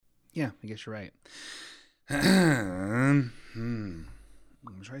Yeah, I guess you're right. I'm going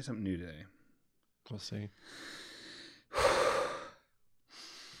to try something new today. We'll see.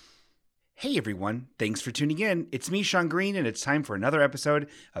 Hey, everyone. Thanks for tuning in. It's me, Shawn Green, and it's time for another episode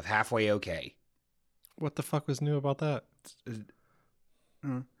of Halfway Okay. What the fuck was new about that?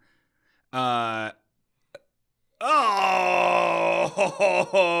 Oh,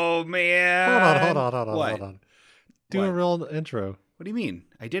 man. Hold What? on. Do a real intro. What do you mean?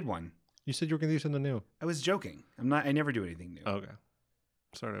 I did one. You said you were going to do something new. I was joking. I never do anything new. Okay.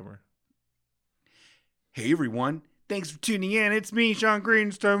 Start over. Hey, everyone. Thanks for tuning in. It's me, Shawn Green.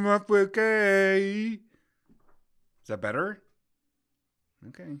 It's time off okay. Is that better?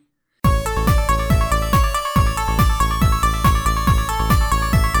 Okay.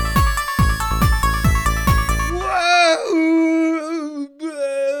 Whoa!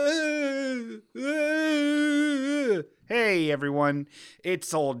 Hey, everyone.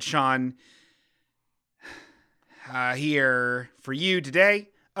 It's old Shawn here for you today.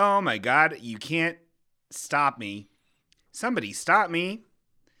 Oh, my God. You can't stop me. Somebody stop me.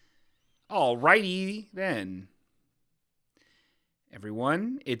 Alrighty then.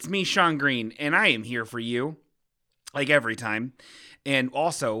 Everyone, it's me, Shawn Green, and I am here for you, like every time. And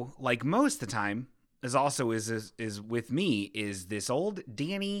also, like most of the time, is with me, is this old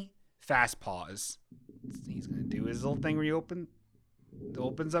Danny Fast Paws. He's going to do his little thing where he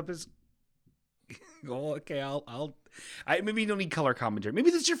opens up his... Oh, okay, maybe you don't need color commentary.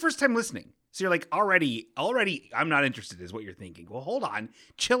 Maybe this is your first time listening. So you're like, already, I'm not interested is what you're thinking. Well, hold on.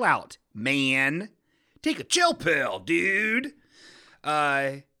 Chill out, man. Take a chill pill, dude.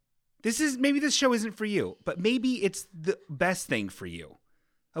 Maybe this show isn't for you, but maybe it's the best thing for you.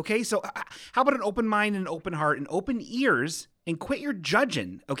 Okay, so how about an open mind and an open heart and open ears and quit your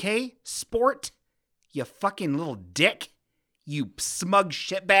judging, okay? Sport, you fucking little dick. You smug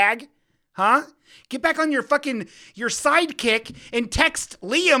shitbag. Huh? Get back on your sidekick and text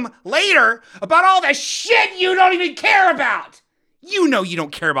Liam later about all the shit you don't even care about. You know you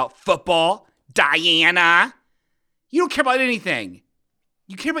don't care about football, Diana. You don't care about anything.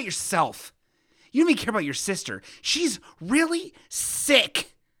 You care about yourself. You don't even care about your sister. She's really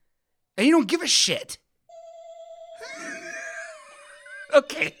sick. And you don't give a shit.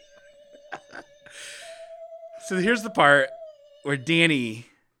 Okay. So here's the part where Danny...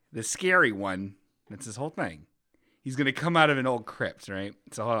 the scary one, that's his whole thing. He's going to come out of an old crypt, right?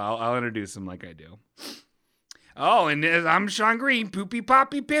 So I'll introduce him like I do. Oh, and I'm Shawn Green, poopy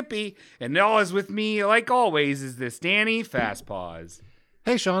poppy pippy. And always with me, like always, is this Danny Fast Paws.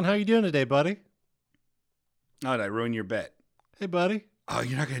 Hey, Shawn, how you doing today, buddy? Oh, did I ruin your bet? Hey, buddy. Oh,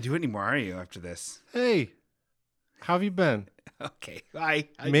 you're not going to do it anymore, are you, after this? Hey, how have you been? Okay, bye.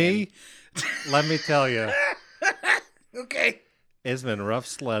 Me? Let me tell you. Okay. It's been rough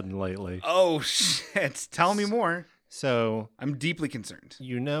sledding lately. Oh, shit. Tell me more. So... I'm deeply concerned.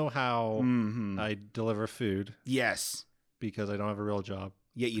 You know how I deliver food? Yes. Because I don't have a real job.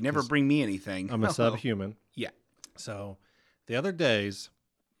 Yet you never bring me anything. I'm a subhuman. Yeah. So the other days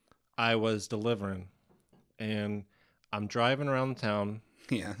I was delivering and I'm driving around town.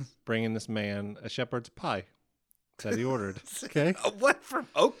 Yeah. Bringing this man a shepherd's pie that he ordered. Okay. What from?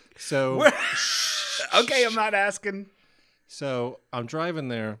 Oh. So. Okay, I'm not asking. So I'm driving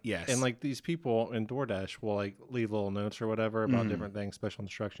there. Yes. And like these people in DoorDash will like leave little notes or whatever about different things, special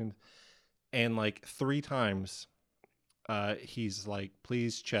instructions. And like 3 times he's like,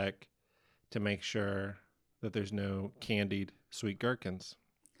 please check to make sure that there's no candied sweet gherkins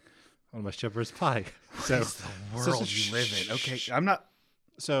on my shepherd's pie. So it's the world you live in. Okay. I'm not.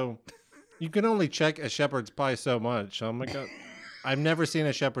 So you can only check a shepherd's pie so much. I'm like, I've never seen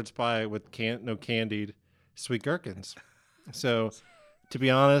a shepherd's pie with no candied sweet gherkins. So, to be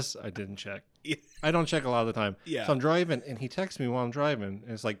honest, I didn't check. Yeah. I don't check a lot of the time. Yeah. So I'm driving, and he texts me while I'm driving,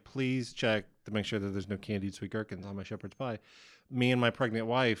 and it's like, please check to make sure that there's no candied sweet gherkins on my shepherd's pie. Me and my pregnant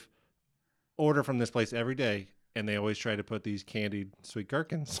wife order from this place every day, and they always try to put these candied sweet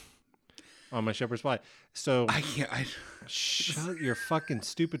gherkins on my shepherd's pie. So I can't. Shut your fucking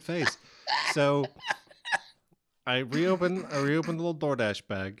stupid face. So I reopen the little DoorDash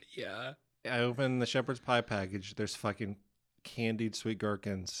bag. Yeah. I open the shepherd's pie package. There's fucking candied sweet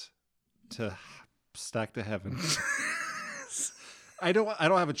gherkins to stack to heaven. I don't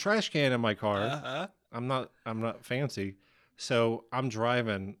have a trash can in my car. Uh-huh. I'm not fancy. So I'm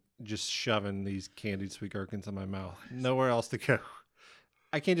driving just shoving these candied sweet gherkins in my mouth. Nowhere else to go.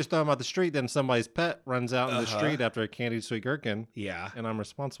 I can't just throw them out the street. Then somebody's pet runs out in the street after a candied sweet gherkin. Yeah. And I'm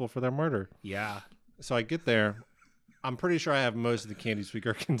responsible for their murder. Yeah. So I get there. I'm pretty sure I have most of the candied sweet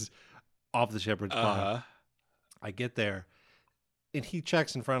gherkins off the shepherd's pie. I get there. And he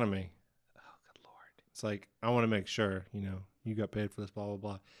checks in front of me. Oh, good Lord. It's like, I want to make sure, you got paid for this, blah, blah,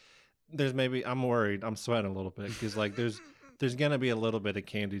 blah. I'm worried. I'm sweating a little bit because like there's going to be a little bit of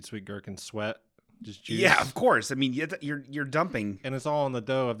candied sweet gherkin sweat, just juice. Yeah, of course. I mean, you're dumping. And it's all on the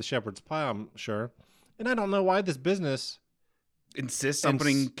dough of the shepherd's pie, I'm sure. And I don't know why this business insists on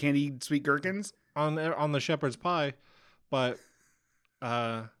putting candied sweet gherkins on the shepherd's pie, but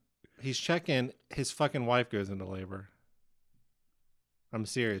he's checking. His fucking wife goes into labor. I'm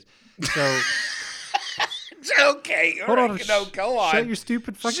serious. So okay, hold on. Go on. Shut your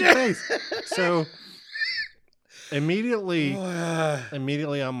stupid fucking face. So immediately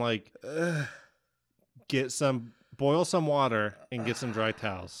I'm like, boil some water and get some dry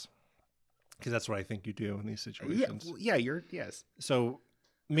towels. Because that's what I think you do in these situations. Yes. So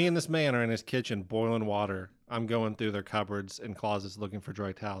me and this man are in his kitchen boiling water. I'm going through their cupboards and closets looking for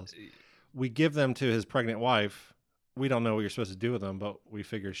dry towels. We give them to his pregnant wife. We don't know what you're supposed to do with them, but we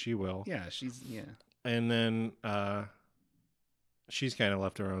figure she will. Yeah, And then she's kind of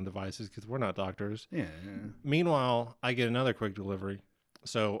left to her own devices because we're not doctors. Yeah. Meanwhile, I get another quick delivery.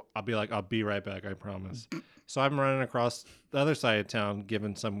 So I'll be right back, I promise. So I'm running across the other side of town,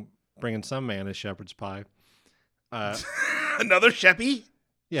 bringing some man his shepherd's pie. Another sheppy?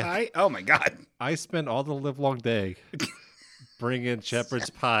 Yeah. Pie? Oh my God. I spent all the livelong day bringing shepherd's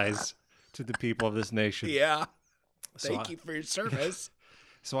pies to the people of this nation. Yeah. Thank you for your service.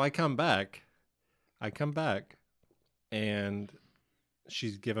 So I come back, and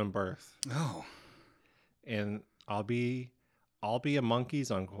she's given birth. Oh. And I'll be a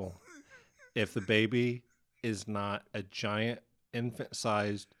monkey's uncle if the baby is not a giant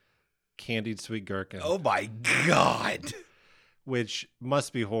infant-sized candied sweet gherkin. Oh my God. Which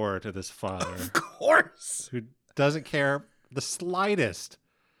must be horror to this father. Of course. Who doesn't care the slightest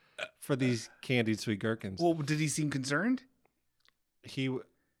for these candied sweet gherkins. Well, did he seem concerned? He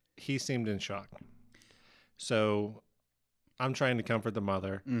seemed in shock. So I'm trying to comfort the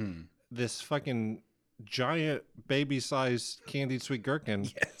mother. This fucking giant baby-sized candied sweet gherkin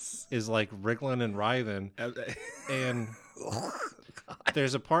is like wriggling and writhing. And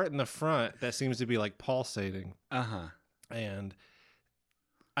there's a part in the front that seems to be like pulsating. And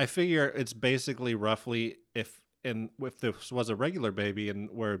I figure it's basically roughly if this was a regular baby and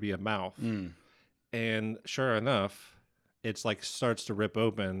where it'd be a mouth. And sure enough, it's like starts to rip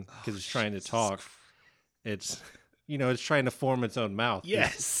open because it's trying to talk. It's it's trying to form its own mouth.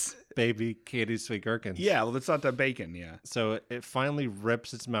 Yes. Baby candied sweet gherkins. Yeah, well, it's not the bacon, yeah. So it finally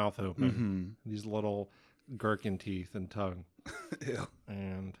rips its mouth open. These little gherkin teeth and tongue. Ew.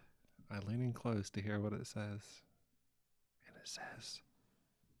 And I lean in close to hear what it says. And it says,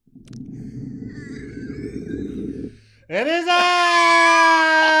 "It is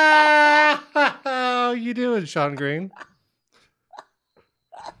I!" How you doing, Shawn Green?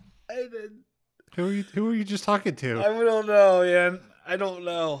 Who are you just talking to? I don't know, man. I don't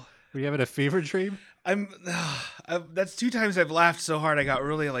know. Were you having a fever dream? That's 2 times I've laughed so hard I got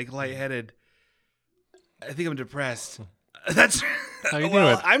really like lightheaded. I think I'm depressed. That's how you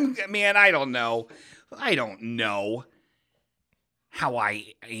doing? I don't know. I don't know how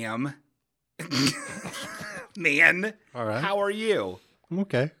I am. Man. All right. How are you? I'm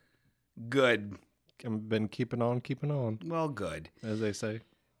okay. Good. I've been keeping on. Well, good. As they say.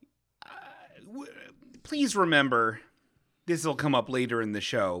 Please remember, this will come up later in the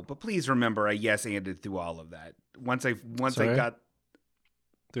show, but please remember I yes-anded through all of that. Once I got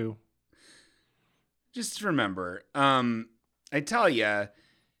through. Just remember, I tell you,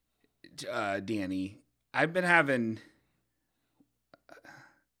 Danny, I've been having.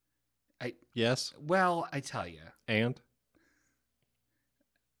 Yes. Well, I tell you. And?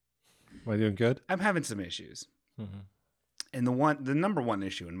 Am I doing good? I'm having some issues. And the number one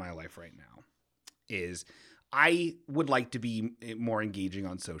issue in my life right now is I would like to be more engaging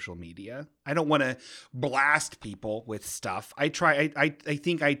on social media. I don't want to blast people with stuff. I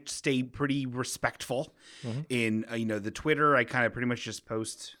think I stay pretty respectful in, the Twitter. I kind of pretty much just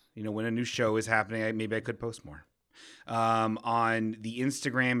post, when a new show is happening, maybe I could post more. On the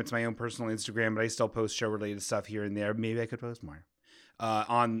Instagram, it's my own personal Instagram, but I still post show related stuff here and there. Maybe I could post more.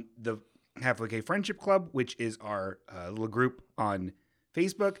 On the Half Okay Friendship Club, which is our little group on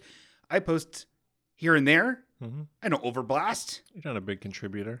Facebook, I post here and there. I don't overblast. You're not a big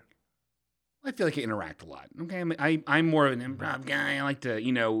contributor. I feel like I interact a lot. Okay, I'm more of an improv guy. I like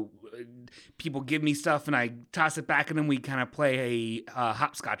to, people give me stuff and I toss it back, and then we kind of play a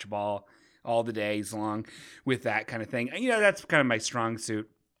hopscotch ball all the days long with that kind of thing. That's kind of my strong suit.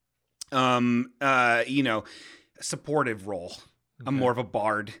 Supportive role. Okay. I'm more of a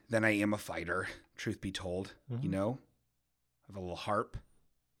bard than I am a fighter, truth be told. have a little harp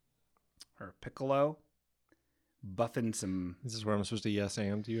or a piccolo, buffing some. This is where I'm supposed to yes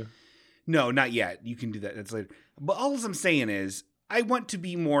and you. No, not yet. You can do that. That's later. But all I'm saying is, I want to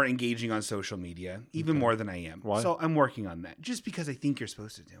be more engaging on social media, even more than I am. Why? So I'm working on that, just because I think you're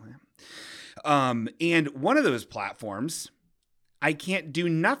supposed to do it. And one of those platforms, I can't do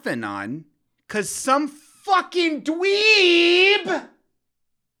nothing on, because some fucking dweeb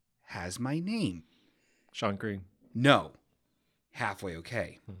has my name. Shawn Green. No. Halfway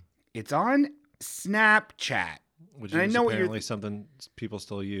okay. It's on Snapchat. Which And is I know apparently something people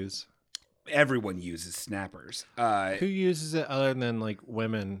still use. Everyone uses snappers. Who uses it other than like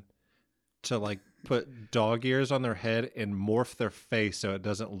women to like put dog ears on their head and morph their face so it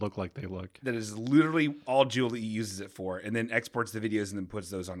doesn't look like they look? That is literally all Julie uses it for, and then exports the videos and then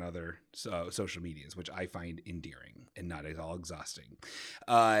puts those on other social medias, which I find endearing and not at all exhausting.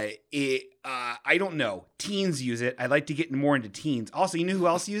 I don't know. Teens use it. I'd like to get more into teens. Also, you know who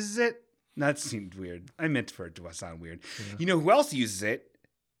else uses it? That seemed weird. I meant for it to sound weird. Yeah. You know who else uses it?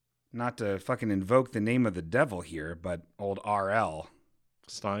 Not to fucking invoke the name of the devil here, but old RL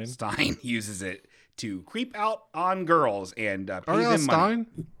Stein uses it to creep out on girls and pay RL them Stein?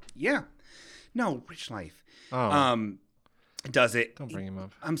 money. Yeah. No, Rich Life. Oh. Does it. Don't bring him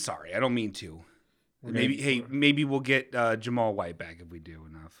up. I'm sorry. I don't mean to. Maybe we'll get Jamal White back if we do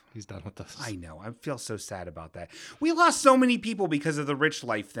enough. He's done with us. I know. I feel so sad about that. We lost so many people because of the Rich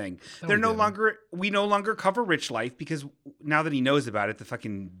Life thing. We no longer cover Rich Life because now that he knows about it, the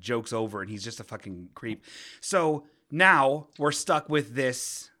fucking joke's over and he's just a fucking creep. So now we're stuck with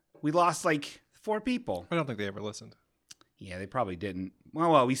this. We lost like 4 people. I don't think they ever listened. Yeah, they probably didn't.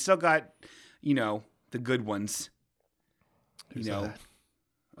 Well, we still got, the good ones. Who's that?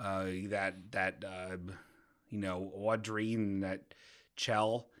 Audrey and that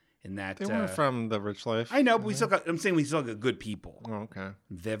Chell and that. They weren't from the Rich Life. I know, but we still got good people. Oh, okay.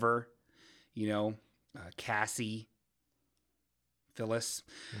 Viver, Cassie, Phyllis.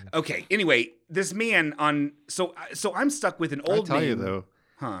 Mm-hmm. Okay. Anyway, this man so I'm stuck with an old. I tell name. you though,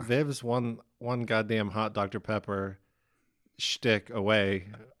 Viv's one goddamn hot Dr. Pepper shtick away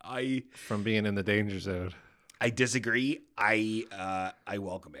from being in the danger zone. I disagree. I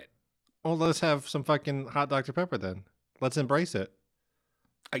welcome it. Well, let's have some fucking hot Dr. Pepper then. Let's embrace it.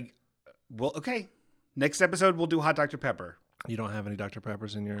 Okay. Next episode, we'll do hot Dr. Pepper. You don't have any Dr.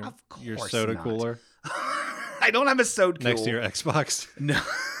 Peppers in your soda cooler? I don't have a soda cooler. Next to your Xbox? No.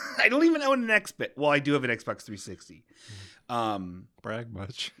 I don't even own an Xbox. Well, I do have an Xbox 360. Brag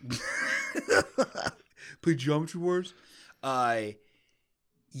much. Play Geometry Wars?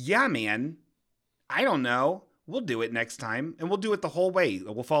 Yeah, man. I don't know. We'll do it next time, and we'll do it the whole way.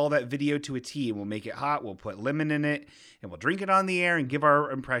 We'll follow that video to a T, and we'll make it hot. We'll put lemon in it, and we'll drink it on the air and give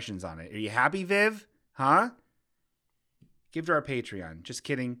our impressions on it. Are you happy, Viv? Huh? Give to our Patreon. Just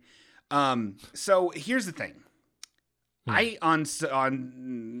kidding. So here's the thing. I on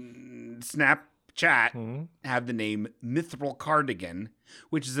Snapchat have the name Mithril Cardigan,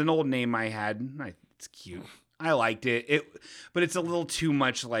 which is an old name I had. It's cute. I liked it. But it's a little too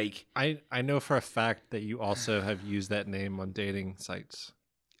much like... I know for a fact that you also have used that name on dating sites.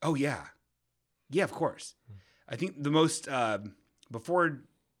 Oh, yeah. Yeah, of course. I think the most... before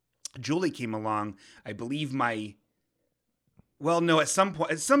Julie came along, I believe my... Well, no, at some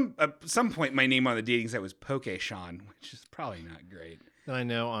point, my name on the dating site was Shawn, which is probably not great. And I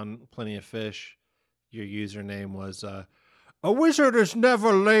know on Plenty of Fish, your username was... A wizard is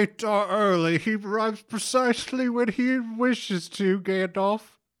never late or early. He arrives precisely when he wishes to, Gandalf.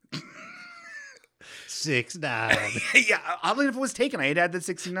 6'9". Yeah, oddly enough, it was taken. I had the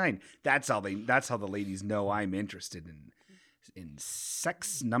 69. That's how the ladies know I'm interested in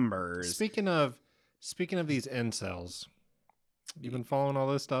sex numbers. Speaking of these incels, you've been following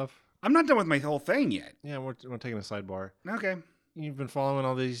all this stuff? I'm not done with my whole thing yet. Yeah, we're taking a sidebar. Okay. You've been following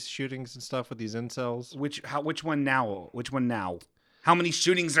all these shootings and stuff with these incels? Which one now? Which one now? How many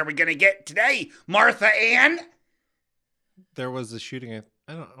shootings are we going to get today, Martha Ann? There was a shooting,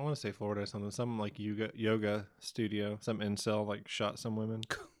 I want to say Florida or something, some like yoga studio, some incel like shot some women.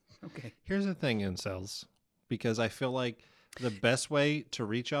 Okay. Here's the thing, incels, because I feel like the best way to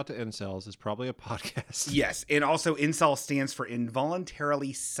reach out to incels is probably a podcast. Yes, and also incel stands for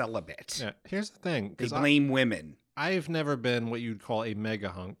involuntarily celibate. Yeah, here's the thing. They blame women. I've never been what you'd call a mega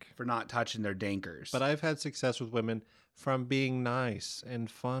hunk. For not touching their dankers. But I've had success with women from being nice and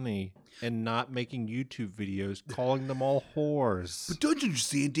funny and not making YouTube videos calling them all whores. But don't you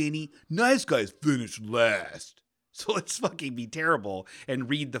understand, Danny? Nice guys finish last. So let's fucking be terrible and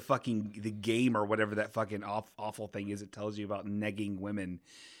read the game or whatever that fucking awful thing is it tells you about negging women.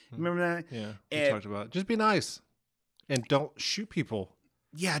 Remember that? Yeah, we talked about it. Just be nice. And don't shoot people.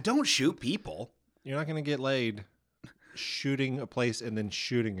 Yeah, don't shoot people. You're not going to get laid shooting a place and then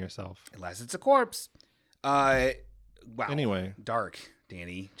shooting yourself. Unless it's a corpse. Wow. Anyway. Dark,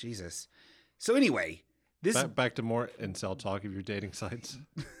 Danny. Jesus. So anyway, this... Back to more incel talk of your dating sites.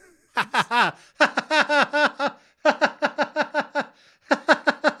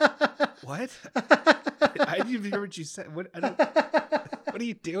 What? I didn't even hear what you said. What are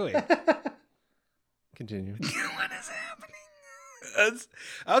you doing? Continue. What is happening?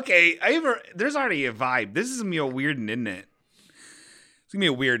 Okay, there's already a vibe. This is gonna be a weird one, isn't it? It's gonna be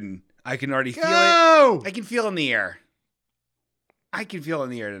a weird one. I can already feel it. I can feel it in the air. I can feel it in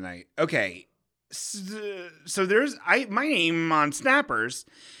the air tonight. Okay. So my name on Snappers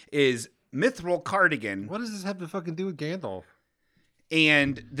is Mithril Cardigan. What does this have to fucking do with Gandalf?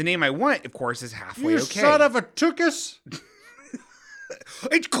 And the name I want, of course, is Halfway You Okay. son of a tookus!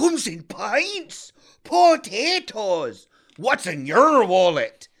 It comes in pints. Potatoes. What's in your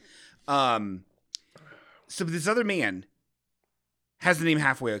wallet? So this other man has the name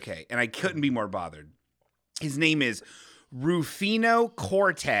Halfway Okay, and I couldn't be more bothered. His name is Rufino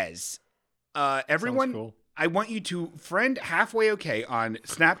Cortez. Everyone, cool. I want you to friend Halfway Okay on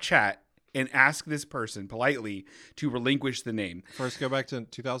Snapchat and ask this person politely to relinquish the name. First, go back to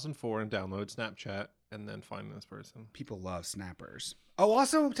 2004 and download Snapchat, and then find this person. People love snappers. Oh,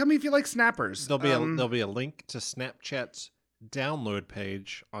 also, tell me if you like snappers. There'll be a link to Snapchat's download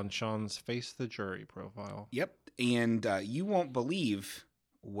page on Shawn's Face the Jury profile. Yep, and you won't believe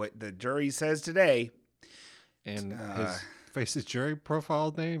what the jury says today. And his Face the Jury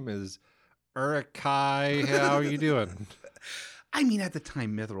profile name is Urikai. How are you doing? I mean, at the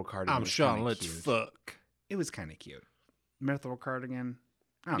time, Mithril Cardigan I'm was Shawn. kinda Let's cute. fuck. It was kind of cute. Mithril Cardigan.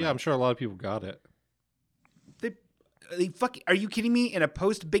 I don't Yeah, know. I'm sure a lot of people got it. They fuck. Are you kidding me? In a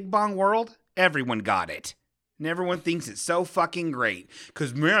post Big Bang world, everyone got it, and everyone thinks it's so fucking great.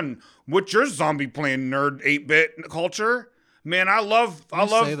 Cause man, what's your zombie playing nerd 8-bit culture? Man, I love. You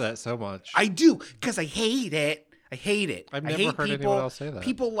say that so much. I do, because I hate it. I hate it. I've I never hate heard people. anyone else say that.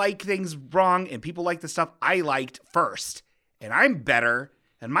 People like things wrong, and people like the stuff I liked first. And I'm better,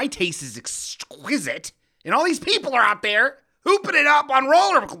 and my taste is exquisite. And all these people are out there hooping it up on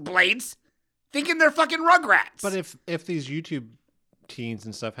rollerblades, thinking they're fucking Rugrats. But if these YouTube teens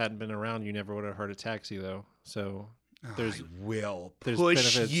and stuff hadn't been around, you never would have heard of Taxi, though. So I will there's push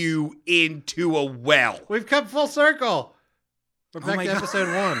benefits. you into a well. We've come full circle. We're Oh back my to God. episode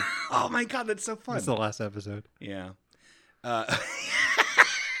 1. Oh my god, that's so fun. It's the last episode. Yeah.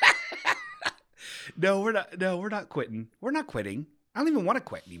 No, we're not quitting. We're not quitting. I don't even want to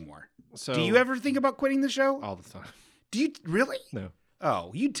quit anymore. So Do you ever think about quitting the show? all the time? Do you really? No.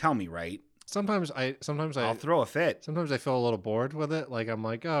 Oh, you tell me, right? Sometimes I I'll throw a fit. sometimes I feel a little bored with it. Like I'm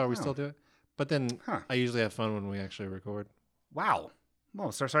like, oh, are we still doing it? But then Huh. I usually have fun when we actually record. Wow.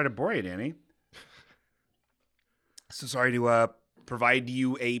 Well, so sorry to bore you, Danny. So sorry to provide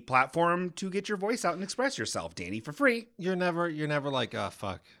you a platform to get your voice out and express yourself, Danny, for free. You're never like, oh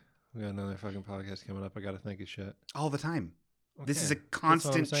fuck, we got another fucking podcast coming up. I got to think of shit. All the time. This Okay, is a that's what I'm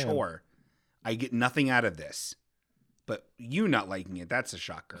constant saying. chore. I get nothing out of this. But you not liking it, that's a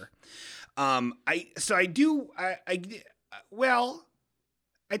shocker. I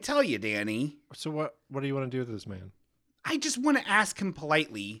tell you, Danny, So what do you want to do with this man? I just want to ask him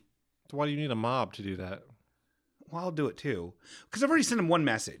politely. So why do you need a mob to do that? Well, I'll do it too. Because I've already sent him one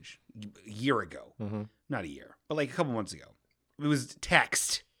message a year ago. Mm-hmm. Not a year, but like a couple months ago. It was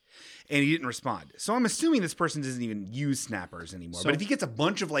text. And he didn't respond. So I'm assuming this person doesn't even use Snappers anymore. So- But if he gets a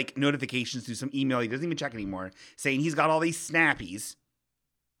bunch of like notifications through some email he doesn't even check anymore, saying he's got all these snappies.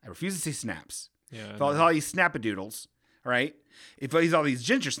 I refuse to say snaps. Yeah. With all these snapadoodles, all right? If he's all these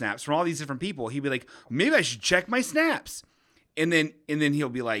ginger snaps from all these different people, he'd be like, maybe I should check my snaps. And then he'll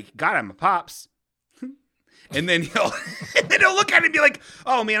be like, God, I'm a pops. and then he'll look at it and be like,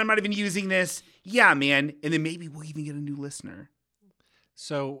 oh man, I'm not even using this. Yeah, man. And then maybe we'll even get a new listener.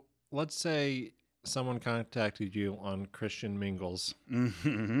 So let's say someone contacted you on Christian Mingles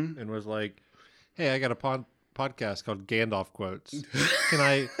Mm-hmm. and was like, hey, I got a podcast called Gandalf Quotes. Can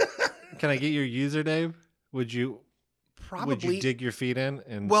I get your username? Would you Probably. dig your feet in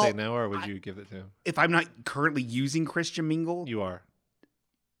and Well, say no, or would you give it to him? If I'm not currently using Christian Mingle, You are.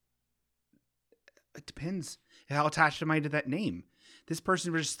 it depends. How attached am I to that name? This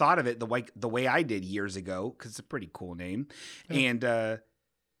person just thought of it the way I did years ago, because it's a pretty cool name. Yeah. And,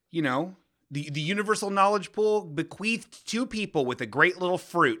 the universal knowledge pool bequeathed to people with a great little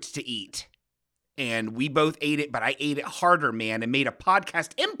fruit to eat. And we both ate it, but I ate it harder, man, and made a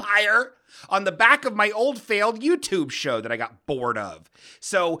podcast empire on the back of my old failed YouTube show that I got bored of.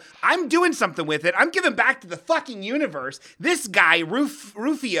 So I'm doing something with it. I'm giving back to the fucking universe. This guy,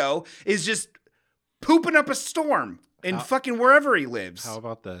 Rufio, is just pooping up a storm in fucking wherever he lives. How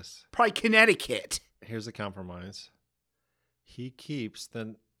about this? Probably Connecticut. Here's a compromise. He keeps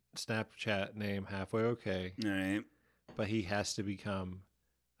the Snapchat name Halfway Okay, All right. but he has to become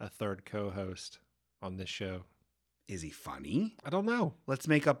a third co-host on this show. Is he funny? I don't know. Let's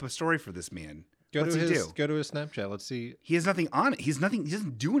make up a story for this man. What's Go he do? to his Snapchat. Let's see. He has nothing on it. He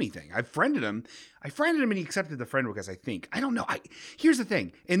doesn't do anything. I friended him and he accepted the friend request, I think. I don't know. Here's the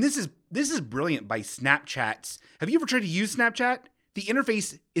thing. And this is brilliant by Snapchat's. Have you ever tried to use Snapchat? The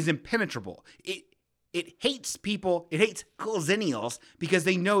interface is impenetrable. It hates people. It hates zennials because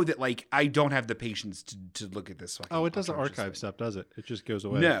they know that like I don't have the patience to look at this. Oh, it doesn't archive stuff, does it? It just goes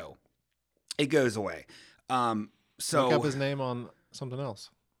away. No, it goes away. So look up his name on something else.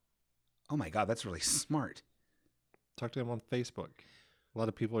 Oh my God, that's really smart. Talk to him on Facebook. A lot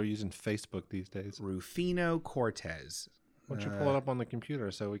of people are using Facebook these days. Rufino Cortez. Why don't you pull it up on the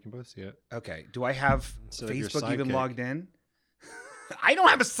computer so we can both see it? Okay. Do I have Facebook even sidekick. logged in? I don't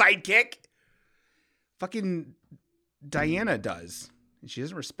have a sidekick. Fucking Diana does. And she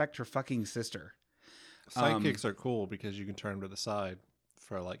doesn't respect her fucking sister. Sidekicks are cool because you can turn them to the side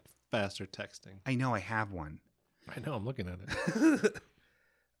for like faster texting. I know I have one. I know, I'm looking at it.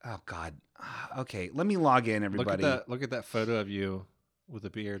 Oh God. Okay, let me log in, everybody. Look at that photo of you with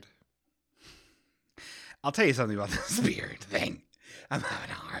a beard. I'll tell you something about this beard thing. I'm having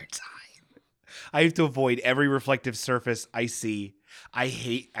a hard time. I have to avoid every reflective surface I see. I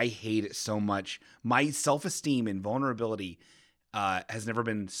hate it so much. My self-esteem and vulnerability has never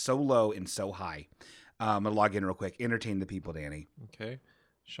been so low and so high. I'm gonna log in real quick. Entertain the people, Danny. Okay.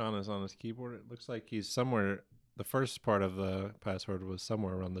 Shawn is on his keyboard. It looks like he's somewhere. The first part of the password was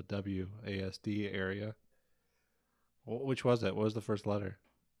somewhere around the WASD area. Which was it? What was the first letter?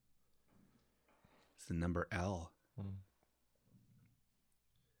 It's the number L.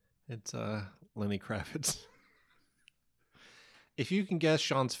 It's Lenny Kravitz. If you can guess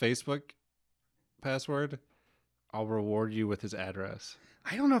Shawn's Facebook password, I'll reward you with his address.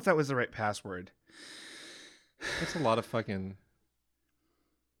 I don't know if that was the right password. That's a lot of fucking...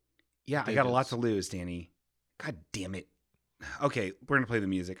 Yeah, digits. I got a lot to lose, Danny. God damn it. Okay, we're going to play the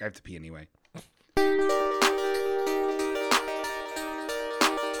music. I have to pee anyway.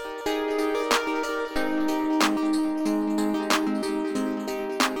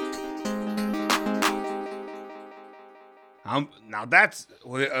 Now that's...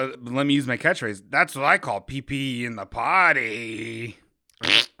 let me use my catchphrase. That's what I call pee in the potty.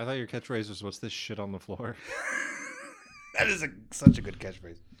 I thought your catchphrase was, what's this shit on the floor? That is such a good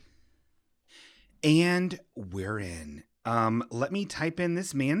catchphrase. And we're in. Let me type in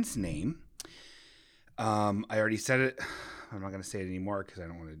this man's name. I already said it. I'm not going to say it anymore because I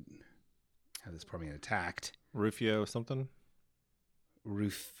don't want to have this poor man attacked. Rufio something?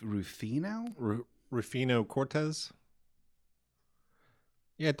 Rufino? Rufino Cortez?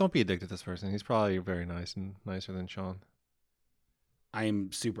 Yeah, don't be addicted to this person. He's probably very nice and nicer than Shawn.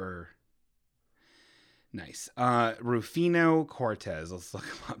 I'm super nice. Rufino Cortez. Let's look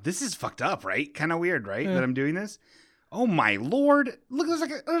him up. This is fucked up, right? Kind of weird, right? That I'm doing this. Oh my Lord. Look,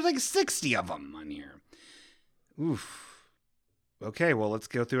 there's like 60 of them on here. Oof. Okay, well, let's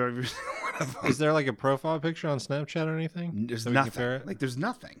go through every one of them. Is there like a profile picture on Snapchat or anything? There's nothing. Like, there's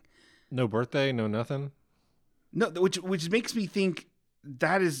nothing. No birthday, no nothing? No, which makes me think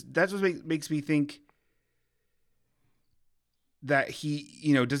that's what makes me think that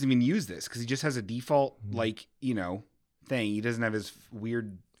he, doesn't even use this because he just has a default, thing. He doesn't have his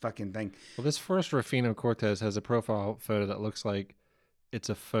weird fucking thing. Well, this first Rufino Cortez has a profile photo that looks like it's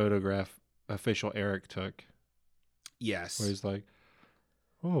a photograph official Eric took. Yes. Where he's like,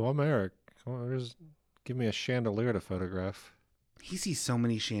 oh, I'm Eric. Give me a chandelier to photograph. He sees so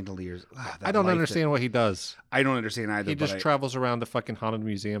many chandeliers. I don't understand what he does. I don't understand either. He just travels around to fucking haunted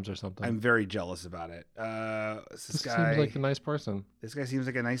museums or something. I'm very jealous about it. This guy seems like a nice person. This guy seems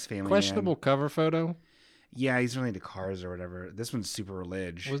like a nice family Questionable man. cover photo. Yeah, he's really into cars or whatever. This one's super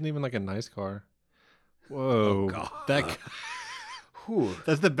religious. It wasn't even like a nice car. Whoa. Oh, God.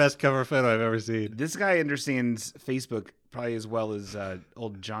 That's the best cover photo I've ever seen. This guy understands Facebook probably as well as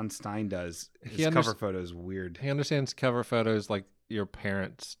old John Stein does. His cover photo is weird. He understands cover photos like your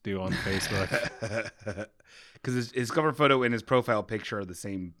parents do on Facebook. Because his cover photo and his profile picture are the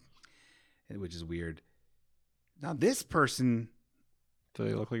same, which is weird. Now this person... Do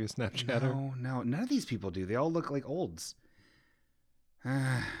they look like a Snapchatter? No, none of these people do. They all look like olds.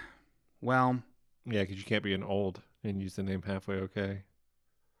 Well, Yeah, because you can't be an old and use the name Halfway Okay.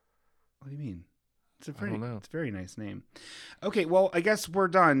 What do you mean? It's I don't know. It's a very nice name. Okay, well, I guess we're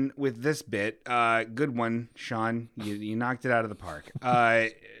done with this bit. Good one, Shawn. You knocked it out of the park.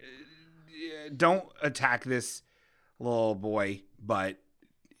 Don't attack this little boy, but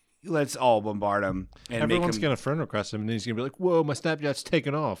let's all bombard him and Everyone's make him. gonna friend request him, and he's gonna be like, "Whoa, my Snapchat's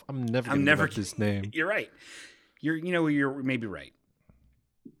taken off. I'm never gonna give up this name." You're right. You're maybe right.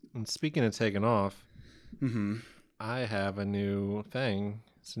 And speaking of taking off, Mm-hmm. I have a new thing.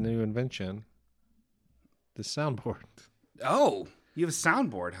 It's a new invention. The soundboard. Oh, you have a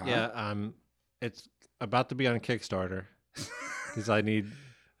soundboard, huh? Yeah, it's about to be on Kickstarter because I need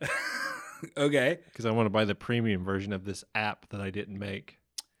Okay. because I want to buy the premium version of this app that I didn't make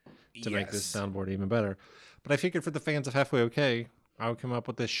to make this soundboard even better. But I figured for the fans of Halfway Okay, I would come up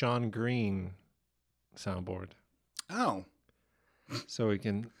with this Shawn Green soundboard. Oh. So we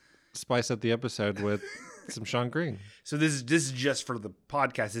can spice up the episode with some Shawn Green. So this is just for the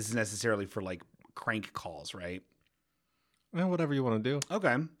podcast. This is necessarily for like crank calls, right? Well, whatever you want to do.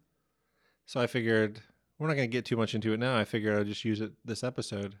 Okay. So I figured we're not going to get too much into it now. I figured I'd just use it this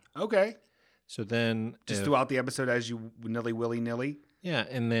episode. Okay. So then Just throughout the episode as you willy-nilly. Yeah,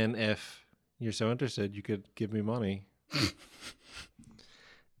 and then if you're so interested, you could give me money.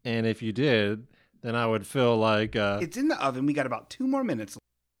 And if you did, then I would feel like It's in the oven. We got about 2 more minutes.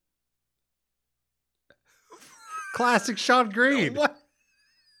 classic Shawn Green. What?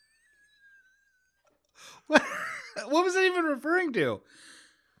 What? What was it even referring to?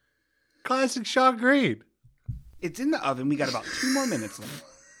 Classic Shawn Green. It's in the oven. We got about 2 more minutes left.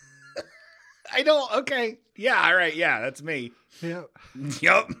 I don't. Okay. Yeah. All right. Yeah. That's me. Yeah.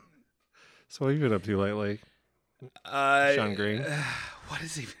 Yup. So what have you been up to lately? Shawn Green. What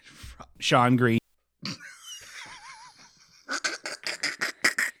is even from? Shawn Green.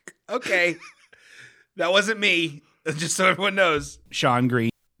 Okay. That wasn't me. Just so everyone knows. Shawn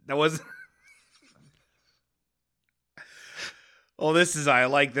Green. That wasn't. Oh, I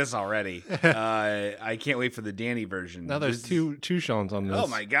like this already. I can't wait for the Danny version. Now there's two Shawns on this. Oh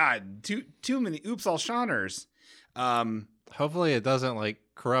my God. Too many. Oops, all Shawners. Hopefully it doesn't like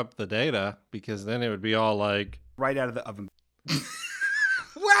corrupt the data because then it would be all like right out of the oven.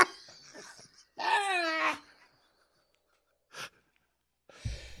 What?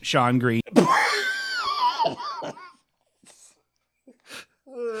 Shawn Green.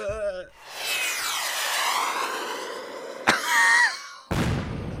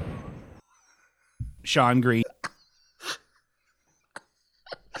 Shawn Green.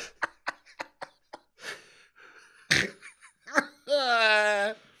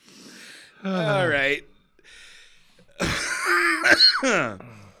 All right. Well,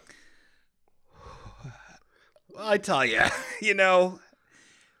 I tell you,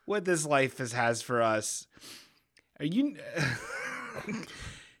 what this life has for us. Are you?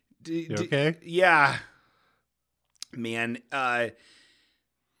 You okay? Yeah, man. Did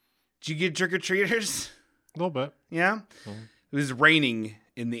you get trick or treaters? A little bit. Yeah. Mm-hmm. It was raining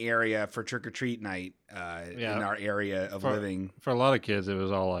in the area for trick or treat night. In our area of living. For a lot of kids, it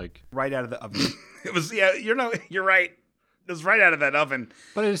was all like right out of the oven. It was you're right. It was right out of that oven.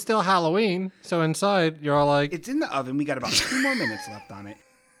 But it's still Halloween, so inside you're all like it's in the oven. We got about 2 more minutes left on it.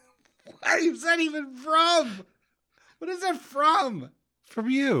 What is that even from? What is that from? From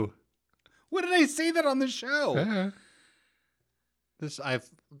you. What did I say that on the show?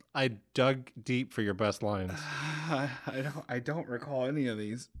 I dug deep for your best lines. I don't recall any of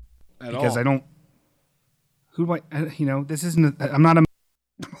these at because all. I don't. Who do I? This isn't. I'm not a.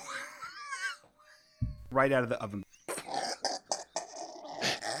 Right out of the oven.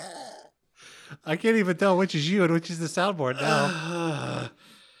 I can't even tell which is you and which is the soundboard now.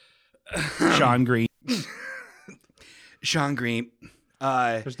 Shawn Green. Shawn Green.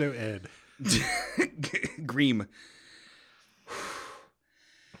 There's no Ed. Green.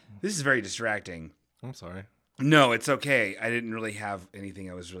 This is very distracting. I'm sorry. No, it's okay. I didn't really have anything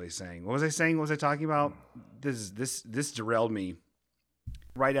I was really saying. What was I saying? What was I talking about? This derailed me.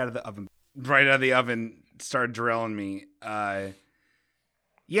 Right out of the oven. Right out of the oven started derailing me. Yeah,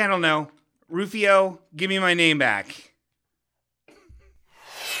 I don't know. Rufio, give me my name back.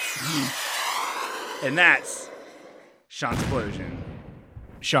 And that's Shawn's Explosion.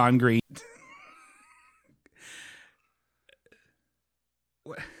 Shawn Green.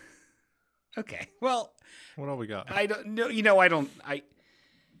 What? Okay. Well, what all we got? I don't know. I don't. I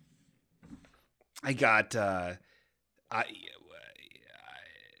got.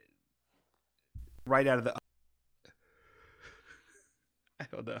 Right out of the. I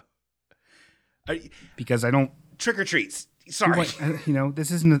don't know. Because I don't trick or treats. Sorry.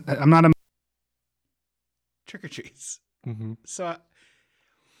 This isn't. I'm not a. trick or treats. Mm-hmm. So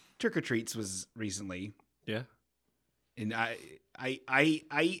trick or treats was recently. Yeah. And I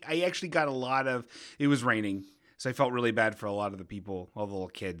actually got a lot of. It was raining, so I felt really bad for a lot of the people, all the little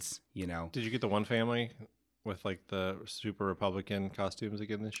kids. You know. Did you get the one family with like the super Republican costumes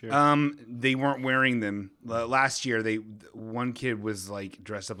again this year? They weren't wearing them last year. One kid was like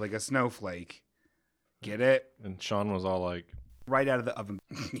dressed up like a snowflake. Get it? And Shawn was all like, right out of the oven,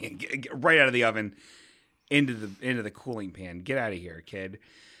 right out of the oven into the cooling pan. Get out of here, kid.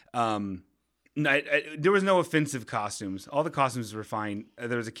 There was no offensive costumes. All the costumes were fine.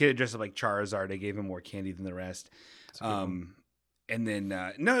 There was a kid dressed up like Charizard. I gave him more candy than the rest. And then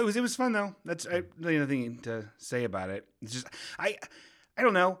no, it was fun though. That's really nothing to say about it. It's just I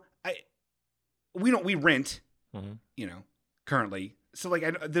don't know. We rent, you know, currently. So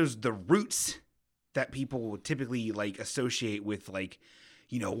like there's the roots that people would typically like associate with like,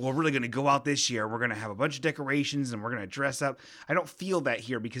 you know, we're really going to go out this year. We're going to have a bunch of decorations and we're going to dress up. I don't feel that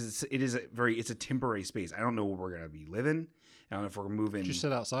here because it's a temporary space. I don't know where we're going to be living. I don't know if we're moving. Did you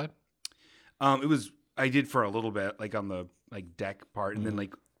sit outside? I did for a little bit, like on the like deck part. And then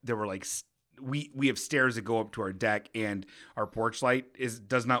like there were like, we have stairs that go up to our deck and our porch light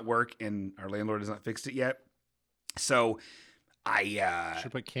does not work and our landlord has not fixed it yet. So I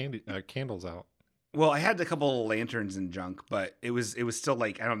should put candles out. Well, I had a couple of lanterns and junk, but it was still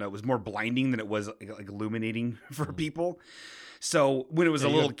like, I don't know, it was more blinding than it was like illuminating for people. So when it was a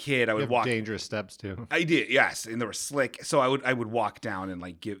little kid, I would walk dangerous steps too. I did, yes, and they were slick. So I would walk down and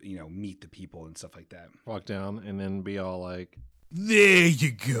like meet the people and stuff like that. Walk down and then be all like, "There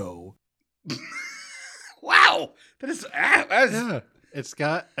you go." Wow, that is yeah. It's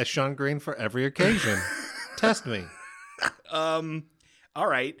got a Shawn Green for every occasion. Test me. All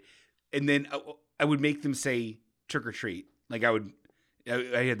right, and then I would make them say trick or treat. Like I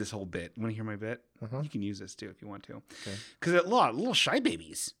had this whole bit. You want to hear my bit? You can use this too if you want to. Okay. Because a lot of little shy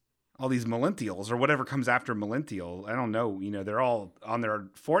babies, all these millennials or whatever comes after millennial, I don't know. You know, they're all on their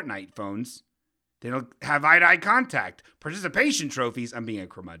Fortnite phones. They don't have eye-to-eye contact. Participation trophies. I'm being a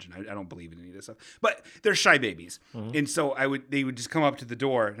curmudgeon. I don't believe in any of this stuff. But they're shy babies. And so they would just come up to the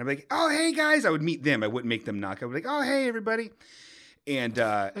door and I'd be like, "Oh, hey guys." I would meet them. I wouldn't make them knock. I would be like, "Oh, hey everybody." And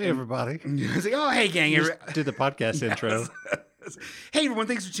hey everybody. I was like, "Oh, hey gang." Did the podcast intro. Hey everyone,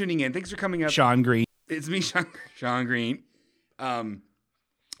 thanks for tuning in. Thanks for coming up. Shawn Green. It's me, Shawn Green. And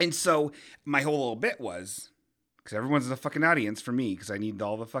so my whole little bit was, because everyone's a fucking audience for me, because I need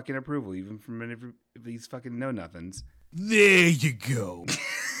all the fucking approval, even from these fucking know-nothings. There you go.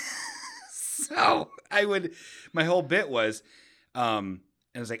 So my whole bit was, and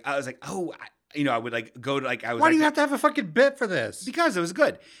I was like, oh, I would like go to like, I was. Why like, do you have to have a fucking bit for this? Because it was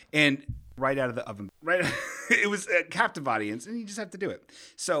good. And right out of the oven, it was a captive audience, and you just have to do it.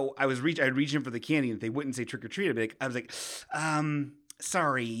 So I'd reach in for the candy, and if they wouldn't say trick or treat, I was like,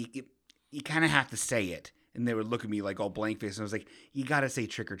 sorry, you kind of have to say it. And they would look at me like all blank faced, and I was like, you got to say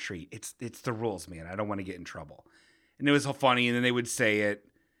trick or treat. It's the rules, man. I don't want to get in trouble. And it was so funny, and then they would say it.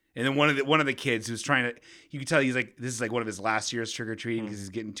 And then one of the kids who's trying to, you could tell he's like, this is like one of his last years trick or treating because he's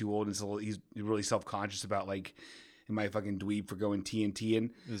getting too old, and so he's really self conscious about like, am I fucking dweeb for going TNT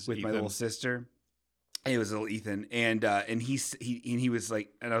with my little sister? And it was little Ethan, and he was like,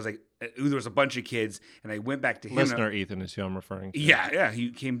 and I was like, there was a bunch of kids, and I went back to him. Listener Ethan is who I'm referring to. Yeah,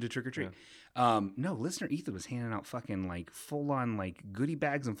 he came to trick or treat. Yeah. No, listener Ethan was handing out fucking like full on like goodie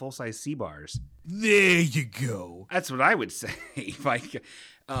bags and full size C-bars. There you go. That's what I would say. Like,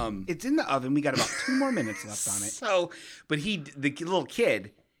 it's in the oven. We got about 2 more minutes left on it. So, but the little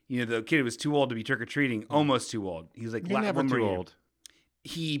kid, the kid was too old to be trick or treating, almost too old. He was like, you're never too old.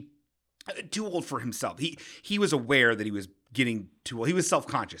 He too old for himself. He was aware that he was getting too old. He was self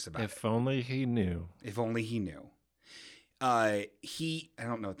conscious about it. If only he knew. If only he knew. I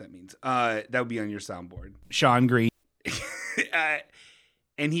don't know what that means. That would be on your soundboard. Shawn Green.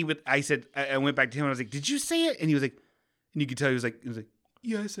 And I went back to him and I was like, did you say it? And he was like, and you could tell he was like,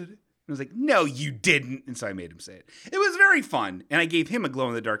 yeah, I said it. And I was like, no, you didn't. And so I made him say it. It was very fun. And I gave him a glow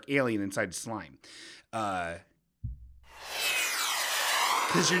in the dark alien inside slime. Because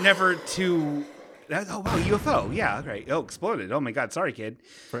you're never too, oh wow, UFO. Yeah. Okay. Oh, exploded. Oh my God. Sorry, kid.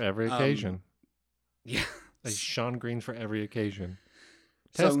 For every occasion. Yeah. A Shawn Green for every occasion.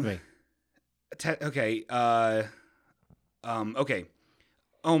 Test me. Okay. Okay.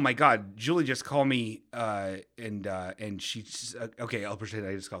 Oh my God. Julie just called me, and she's okay. I'll pretend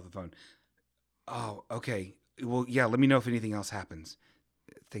I just got off the phone. Oh, okay. Well, yeah. Let me know if anything else happens.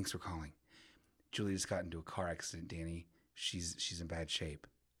 Thanks for calling. Julie just got into a car accident, Danny. She's in bad shape.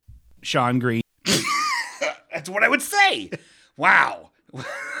 Shawn Green. That's what I would say. Wow. Well,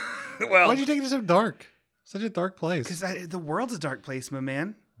 why'd you take it so dark? Such a dark place. Because the world's a dark place, my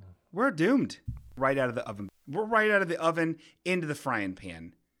man. We're doomed. Right out of the oven. We're right out of the oven into the frying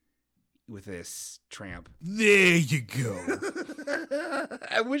pan with this tramp. There you go.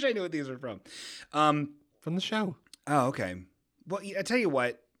 I wish I knew what these were from. From the show. Oh, okay. Well, I tell you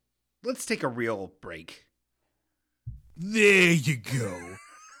what. Let's take a real break. There you go.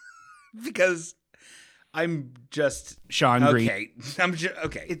 Because I'm just Shawn Green. Okay.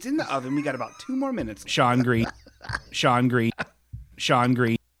 Okay. It's in the oven. We got about 2 more minutes. Shawn Green. Shawn Green. Shawn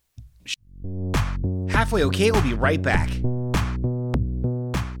Green. Halfway okay. We'll be right back.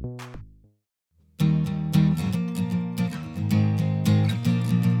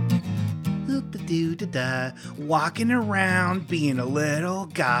 Walking around, being a little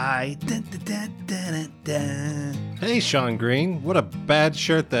guy. Dun, dun, dun, dun, dun, dun. Hey, Shawn Green, what a bad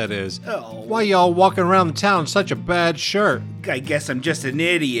shirt that is. Oh, Why y'all walking around the town in such a bad shirt? I guess I'm just an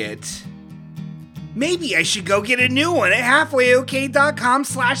idiot. Maybe I should go get a new one at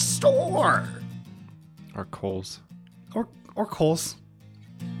halfwayok.com/store. Or Kohl's. Or Kohl's.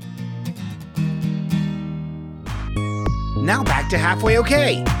 Now back to Halfway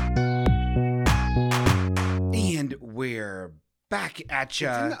Okay. And we're back at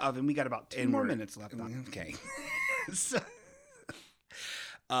ya. It's in the oven. We got about 2 more minutes left. Okay. So,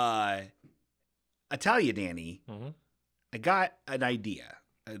 I tell you, Danny, I got an idea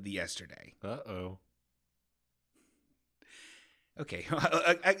yesterday. Uh-oh. Okay.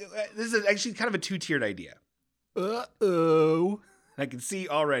 This is actually kind of a 2-tiered idea. Uh-oh. I can see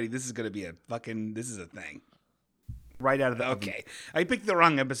already this is going to be this is a thing. Right out of the... Okay. I picked the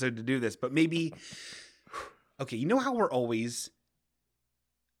wrong episode to do this, but maybe... Okay, you know how we're always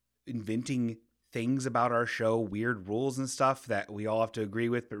inventing things about our show, weird rules and stuff that we all have to agree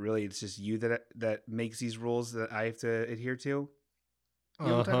with, but really it's just you that makes these rules that I have to adhere to? You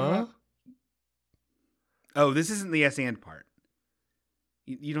know what I'm talking about? Oh, this isn't the yes and part.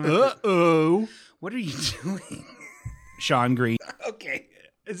 You don't have Uh-oh. What are you doing? Shawn Green. Okay.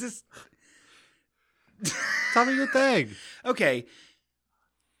 Is this... Tell me your thing. Okay.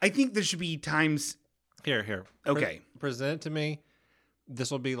 I think there should be times... Here. Okay. Present it to me. This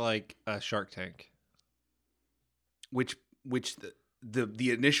will be like a Shark Tank. Which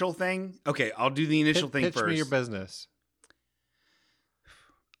the initial thing? Okay, I'll do the initial thing pitch first. Pitch me your business.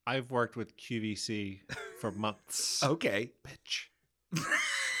 I've worked with QVC for months. Okay. Bitch.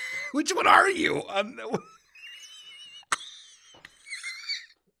 Which one are you?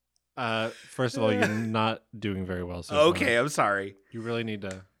 First of all, you're not doing very well. So okay, I'm sorry. You really need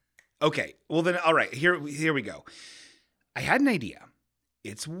to. Okay, well then, all right. Here we go. I had an idea.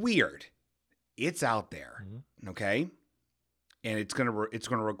 It's weird. It's out there. Okay, and it's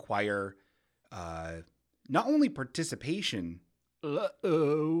gonna require not only participation.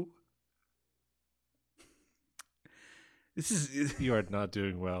 Uh-oh. This is. You are not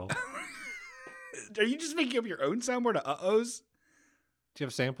doing well. Are you just making up your own soundboard of uh-ohs? Do you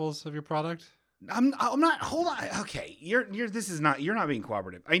have samples of your product? I'm not. Hold on. Okay, you're not being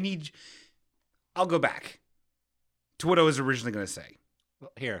cooperative. I'll go back to what I was originally going to say.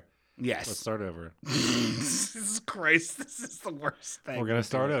 Here. Yes. Let's start over. Jesus Christ, this is the worst thing. We're going to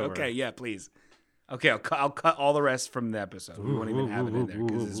start over. Okay, yeah, please. Okay, I'll cut all the rest from the episode. We won't even have it in there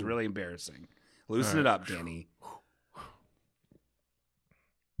because it's really embarrassing. Loosen it up, Danny.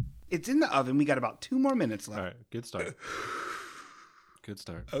 It's in the oven. We got about 2 more minutes left. All right, good start. Good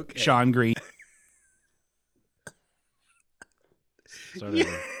start. Okay. Shawn Green. Start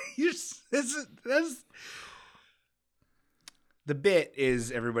over. The bit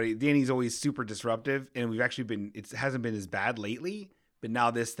is everybody. Danny's always super disruptive, and we've actually been. It hasn't been as bad lately, but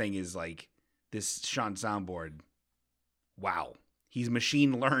now this thing is like this Shawn soundboard. Wow, he's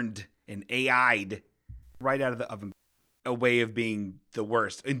machine learned and AI'd right out of the oven. A way of being the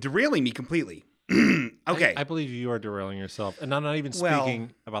worst and derailing me completely. Okay, I believe you are derailing yourself, and I'm not even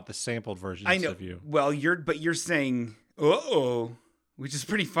speaking about the sampled versions of you. Well, you're saying uh-oh, which is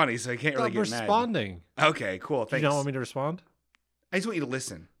pretty funny, so I can't really get mad. Responding. Okay, cool. Thanks. You don't want me to respond? I just want you to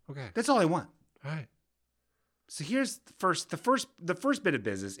listen. Okay. That's all I want. All right. So here's the first bit of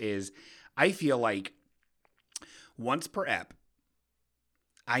business is I feel like once per ep,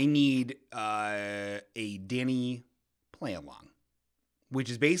 I need a Danny play along, which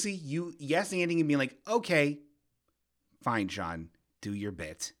is basically you yes-anding and being like, okay, fine, Shawn, do your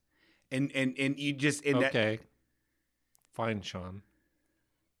bit, and you just okay, fine, Shawn,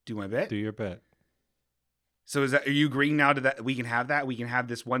 do my bit, do your bit. So are you agreeing now to that? We can have that. We can have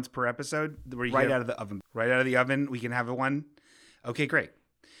this once per episode, right out of the oven. We can have a one. Okay, great.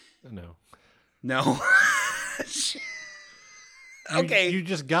 No. Okay, you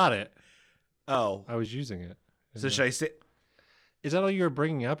just got it. Oh, I was using it. so should I say? Is that all you were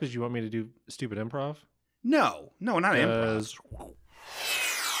bringing up? Is you want me to do stupid improv? No, not improv.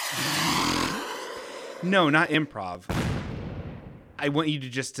 No, not improv. I want you to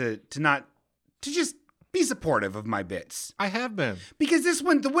just to just be supportive of my bits. I have been. Because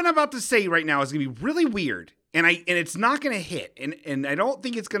the one I'm about to say right now is going to be really weird, and it's not going to hit, and I don't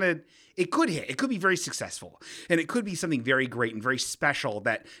think it's going to. It could hit. It could be very successful, and it could be something very great and very special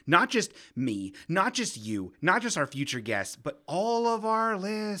that not just me, not just you, not just our future guests, but all of our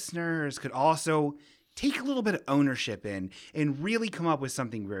listeners could also take a little bit of ownership in and really come up with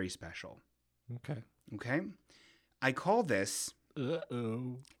something very special. Okay. I call this.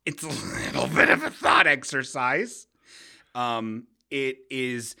 It's a little bit of a thought exercise. We're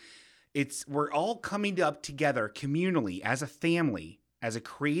all coming up together communally as a family, as a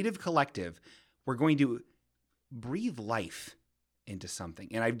creative collective. We're going to breathe life into something.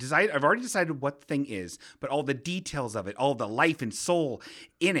 And I've already decided what the thing is, but all the details of it, all the life and soul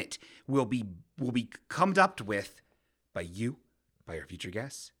in it will be come up with by you, by our future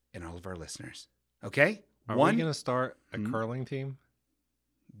guests, and all of our listeners. Okay? Are we going to start a curling team?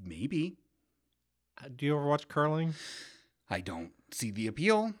 Maybe. Do you ever watch curling? I don't see the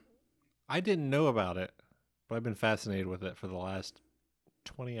appeal. I didn't know about it, but I've been fascinated with it for the last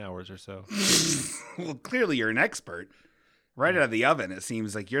 20 hours or so. Well, clearly you're an expert. Right out of the oven, it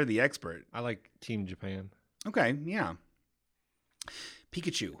seems like you're the expert. I like Team Japan. Okay, yeah.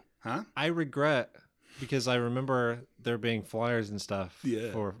 Pikachu, huh? I regret, because I remember there being flyers and stuff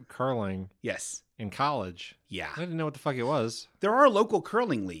for curling. Yes. In college. Yeah. I didn't know what the fuck it was. There are local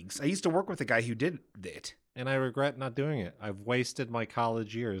curling leagues. I used to work with a guy who did it. And I regret not doing it. I've wasted my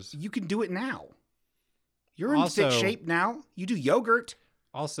college years. You can do it now. You're in fit shape now. You do yogurt.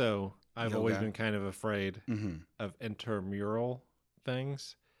 Also, I've always been kind of afraid of intramural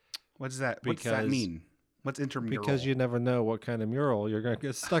things. What does that mean? What's intramural? Because you never know what kind of mural you're going to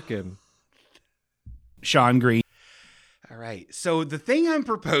get stuck in. Shawn Green. All right. So the thing I'm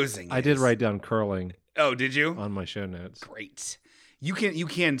proposing I did write down curling. Oh, did you? On my show notes. Great. You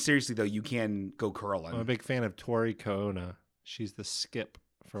can seriously though, you can go curling. I'm a big fan of Tori Koona. She's the skip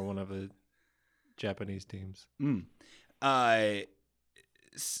for one of the Japanese teams. If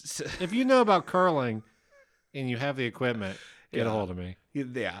you know about curling and you have the equipment, get a hold of me.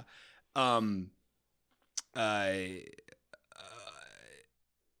 Yeah.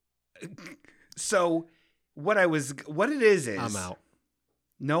 So what it is I'm out.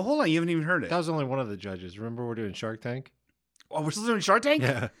 No, hold on. You haven't even heard it. That was only one of the judges. Remember we're doing Shark Tank? Oh, we're still doing Shark Tank?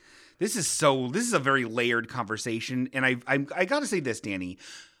 Yeah. This is a very layered conversation. And I got to say this, Danny.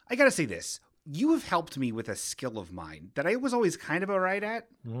 I got to say this. You have helped me with a skill of mine that I was always kind of all right at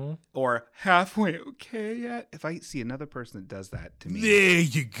or halfway okay at. If I see another person that does that to me. There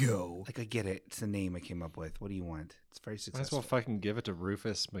you go. Like, I get it. It's a name I came up with. What do you want? It's very successful. Might as well fucking give it to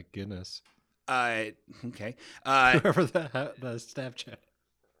Rufus McGinnis. Okay. Whoever the Snapchat.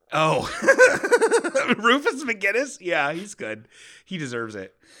 Oh. Rufus McGinnis? Yeah, he's good. He deserves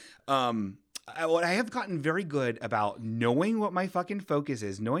it. I have gotten very good about knowing what my fucking focus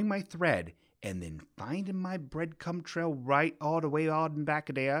is, knowing my thread, and then finding my breadcrumb trail right all the way out and back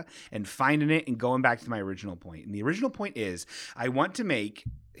there, and finding it and going back to my original point. And the original point is, I want to make...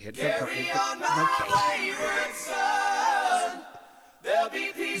 Carry on my wayward son. There'll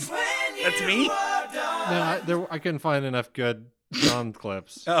be peace when you That's me? are done. No, I couldn't find enough good John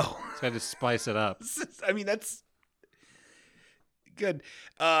clips. Oh. So I had to spice it up. I mean, that's good.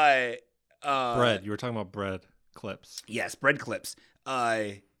 Bread. You were talking about bread clips. Yes, bread clips.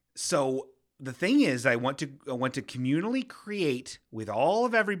 So the thing is, I want to communally create with all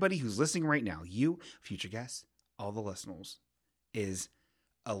of everybody who's listening right now, you, future guests, all the listeners, is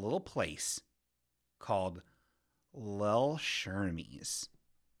a little place called Lil Shermie's.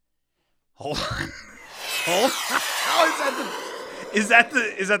 Hold on. How is that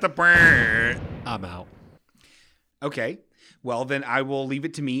the I'm out. Okay. Well, then I will leave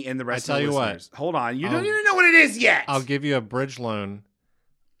it to me and the rest of the tell you listeners. Hold on. You don't even know what it is yet. I'll give you a bridge loan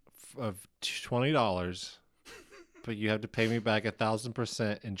of $20, but you have to pay me back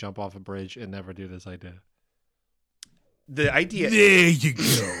 1,000% and jump off a bridge and never do this idea. The idea. There you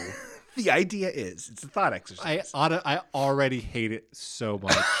go. The idea is it's a thought exercise. I already hate it so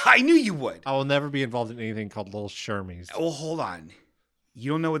much. I knew you would. I will never be involved in anything called Little Shermie's. Well, hold on.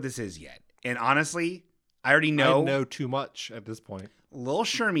 You don't know what this is yet, and honestly, I already know. I know too much at this point. Lil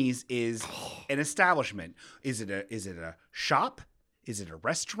Shermie's is an establishment. Is it a shop? Is it a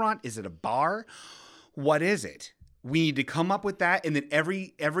restaurant? Is it a bar? What is it? We need to come up with that, and then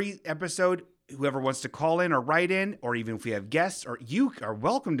every episode, whoever wants to call in or write in, or even if we have guests, or you are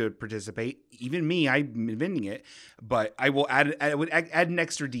welcome to participate. Even me, I'm inventing it, but I would add an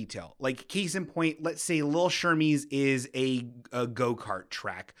extra detail. Like case in point, let's say Lil Shermie's is a go-kart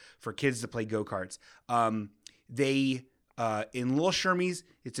track for kids to play go-karts. In Lil Shermie's,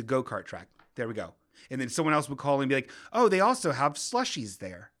 it's a go-kart track. There we go. And then someone else would call in and be like, oh, they also have slushies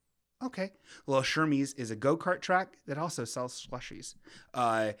there. Okay. Lil Shermie's is a go-kart track that also sells slushies.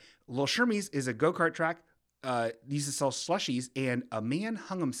 Lil Shermie's is a go-kart track used to sell slushies, and a man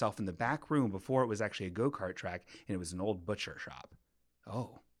hung himself in the back room before it was actually a go-kart track, and it was an old butcher shop.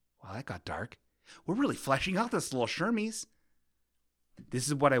 Oh, well, that got dark. We're really fleshing out this Lil Shermie's. This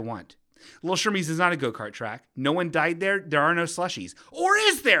is what I want. Lil Shermie's is not a go-kart track. No one died there. There are no slushies. Or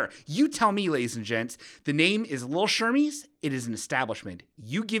is there? You tell me, ladies and gents. The name is Lil Shermie's. It is an establishment.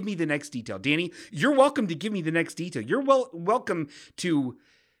 You give me the next detail. Danny, you're welcome to give me the next detail. You're welcome to...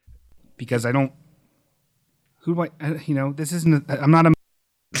 Because I don't... Who do this isn't... I'm not a...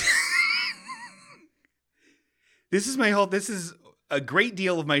 This is a great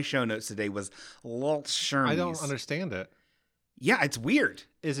deal of my show notes today was Lil Shermie's. I don't understand it. Yeah, it's weird.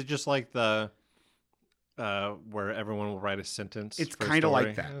 Is it just like the where everyone will write a sentence? It's for a kind of story?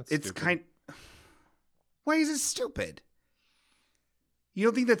 like that. That's It's stupid. kind. Why is it stupid? You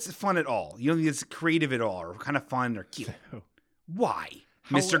don't think that's fun at all? You don't think it's creative at all, or kind of fun or cute? Why,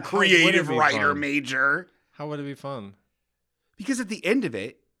 Mr. how would it Creative be Writer fun? Major? How would it be fun? Because at the end of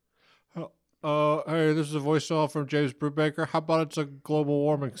it, Hey, this is a voicemail from James Brubaker. How about it's a global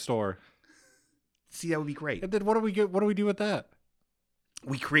warming store? see, that would be great. And then what do we get? What do we do with that?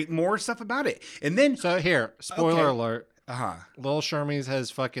 We create more stuff about it, and then So here, spoiler Okay. alert: uh-huh. Lil Shermie's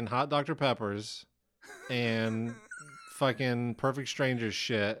has fucking hot Dr. Peppers and fucking Perfect Strangers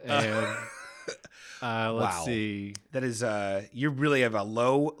shit. And let's Wow. see. That is you really have a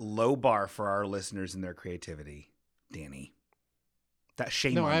low bar for our listeners and their creativity, Danny. That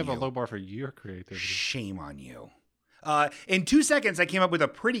shame No, on I have you. a low bar for your creativity. Shame on you. In 2 seconds, I came up with a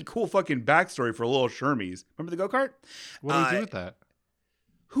pretty cool fucking backstory for Lil Shermie's. Remember the go-kart? What do we do with that?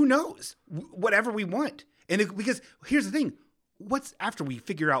 Who knows? Whatever we want. Because here's the thing. What's after we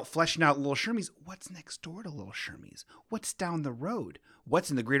figure out fleshing out Lil Shermie's? What's next door to Lil Shermie's? What's down the road?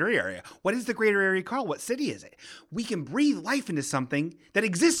 What's in the greater area? What is the greater area called? What city is it? We can breathe life into something that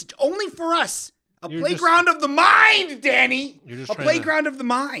exists only for us. A You're playground of the mind, Danny. You're just A trying to- playground of the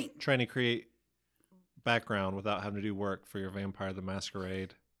mind. Trying to create background without having to do work for your Vampire the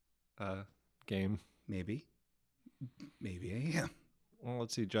Masquerade game. Maybe I am. Well,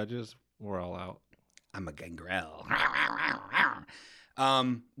 let's see, judges. We're all out. I'm a gangrel.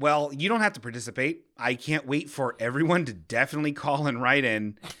 Well, you don't have to participate. I can't wait for everyone to definitely call and write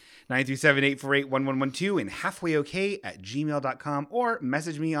in 937-848-1112 and halfwayok@gmail.com or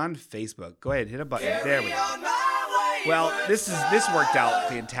message me on Facebook. Go ahead, hit a button. There we go. Well, this worked out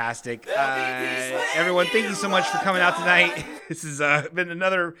fantastic. Everyone, thank you so much for coming out tonight. This has been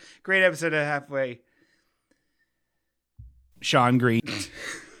another great episode of Halfway. Shawn Green.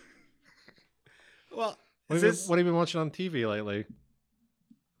 Well, What have you been watching on TV lately?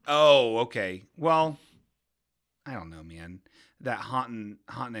 Oh, okay. Well, I don't know, man. That haunting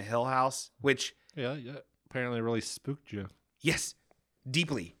a Hill House, which Yeah. Apparently really spooked you. yes,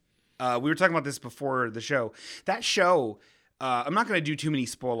 deeply. We were talking about this before the show. That show, I'm not going to do too many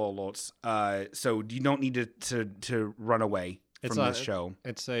spoiler alerts, so you don't need to run away from this show.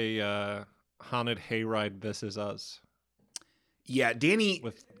 It's a haunted hayride. This Is Us. Yeah, Danny.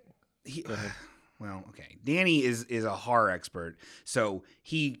 With go ahead. Well, okay. Danny is a horror expert, so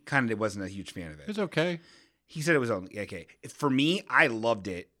he kind of wasn't a huge fan of it. It's okay. He said it was only okay. For me, I loved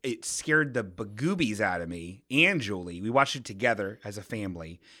it. It scared the bagoobies out of me and Julie. We watched it together as a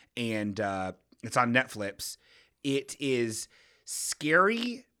family, and it's on Netflix. It is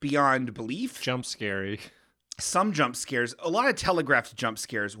scary beyond belief. Jump scary. Some jump scares, a lot of telegraphed jump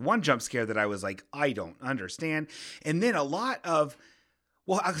scares. One jump scare that I was like, I don't understand. And then a lot of,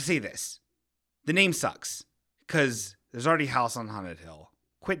 well, I'll say this. The name sucks because there's already House on Haunted Hill.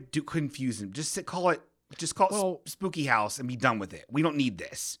 Quit confusing. Just call it Spooky House and be done with it. We don't need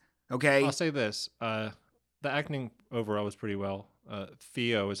this. Okay. I'll say this. The acting overall was pretty well.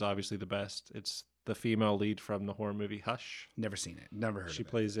 Theo is obviously the best. It's the female lead from the horror movie Hush. Never seen it. Never heard She of it.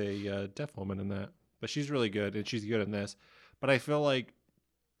 plays a deaf woman in that. But she's really good, and she's good in this. But I feel like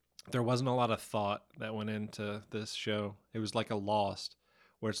there wasn't a lot of thought that went into this show. It was like a Lost,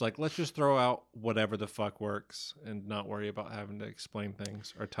 where it's like, let's just throw out whatever the fuck works and not worry about having to explain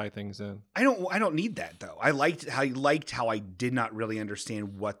things or tie things in. I don't need that though. I liked how I did not really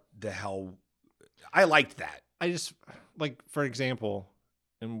understand what the hell. I liked that. I just, like, for example,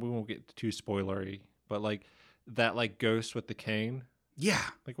 and we won't get too spoilery, but like that like ghost with the cane. Yeah.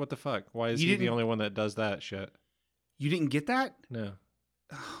 Like what the fuck? Why is You he the didn't- only one that does that shit? You didn't get that? No.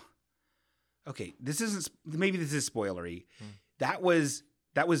 Okay, this isn't. Maybe this is spoilery. Hmm. That was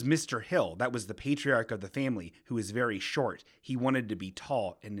Mr. Hill. That was the patriarch of the family who was very short. He wanted to be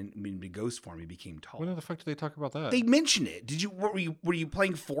tall, and then in the ghost form, he became tall. When the fuck did they talk about that? They mentioned it. Did you? Were you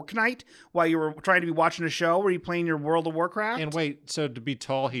playing Fortnite while you were trying to be watching a show? Were you playing your World of Warcraft? And wait, so to be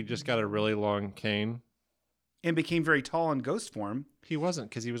tall, he just got a really long cane? And became very tall in ghost form. He wasn't,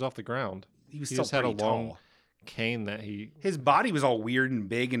 because he was off the ground. He was He still just had a pretty long tall. cane that he... His body was all weird and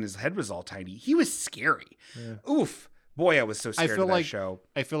big, and his head was all tiny. He was scary. Yeah. Oof. Boy, I was so scared of that show.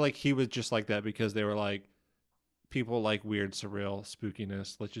 I feel like he was just like that because they were like, people like weird, surreal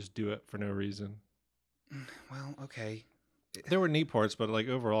spookiness. Let's just do it for no reason. Well, okay. There were neat parts, but like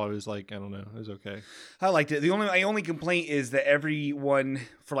overall, it was like, I don't know, it was okay. I liked it. My only complaint is that everyone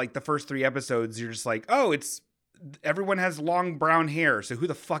for like the first 3 episodes, you're just like, oh, everyone has long brown hair. So who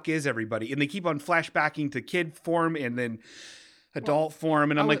the fuck is everybody? And they keep on flashbacking to kid form and then adult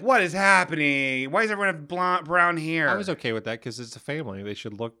form. And I'm like, what is happening? Why does everyone have brown hair? I was okay with that because it's a family. They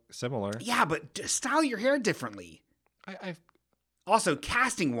should look similar. Yeah, but style your hair differently. I Also,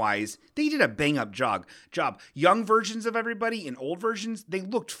 casting wise, they did a bang up job. Young versions of everybody and old versions, they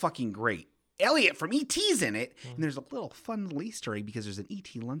looked fucking great. Elliot from E.T.'s in it, and there's a little fun little Easter egg because there's an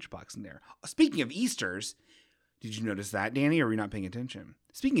E.T. lunchbox in there. Speaking of Easters, did you notice that, Danny, or were you not paying attention?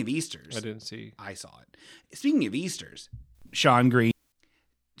 Speaking of Easters, didn't see. I saw it. Speaking of Easters, Shawn Green.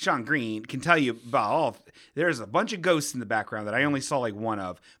 Shawn Green can tell you about there's a bunch of ghosts in the background that I only saw like one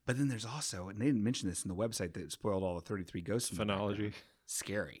of, but then there's also, and they didn't mention this in the website that spoiled all the 33 ghosts. In the Phonology. background.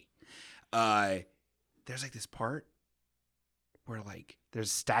 Scary. There's like this part where like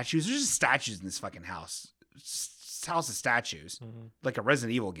there's statues. There's just statues in this fucking house. House of statues, like a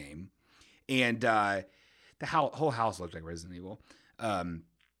Resident Evil game, and the whole house looked like Resident Evil.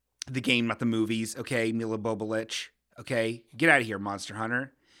 The game, not the movies. Okay, Mila Bobelich. Okay, get out of here, Monster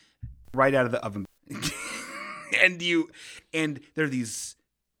Hunter. Right out of the oven. and there are these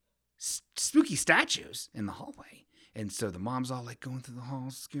spooky statues in the hallway. And so the mom's all like going through the hall,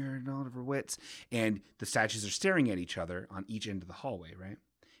 scared and out of her wits. And the statues are staring at each other on each end of the hallway, right?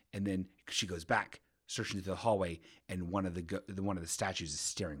 And then she goes back, searching through the hallway, and one of the statues is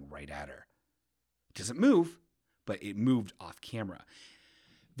staring right at her. It doesn't move, but it moved off camera.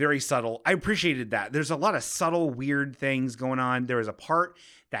 Very subtle. I appreciated that. There's a lot of subtle, weird things going on. There was a part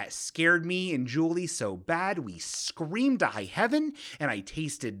that scared me and Julie so bad we screamed to high heaven, and I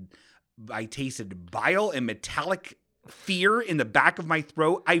tasted bile and metallic fear in the back of my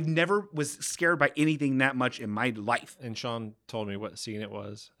throat. I've never was scared by anything that much in my life. And Shawn told me what scene it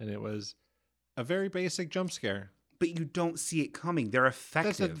was, and it was a very basic jump scare. But you don't see it coming. They're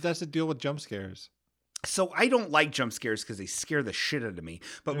effective. That's the deal with jump scares. So I don't like jump scares because they scare the shit out of me.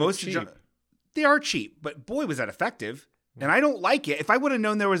 But They're most cheap. they are cheap. But boy, was that effective. And I don't like it. If I would have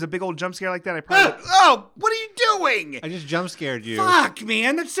known there was a big old jump scare like that, I probably would, oh, what are you doing? I just jump scared you. Fuck,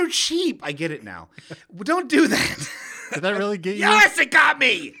 man, that's so cheap. I get it now. Well, don't do that. Did that really get you? Yes, it got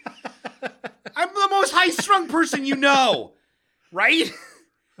me. I'm the most high-strung person you know, right?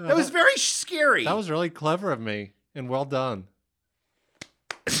 That was very scary. That was really clever of me, and well done.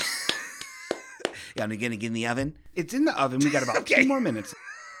 Yeah, I'm gonna get in the oven. It's in the oven. We got about 2 more minutes.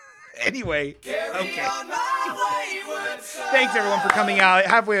 Anyway, okay. On my wayward son. Thanks everyone for coming out.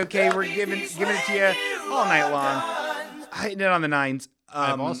 Halfway okay. We're giving it to you all night long. Hitting it on the 9s.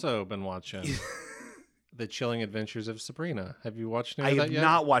 I've also been watching The Chilling Adventures of Sabrina. Have you watched any I of have that yet?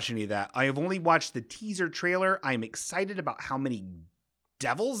 not watched any of that. I have only watched the teaser trailer. I'm excited about how many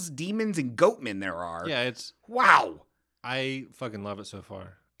devils, demons, and goatmen there are. Yeah, it's. Wow. I fucking love it so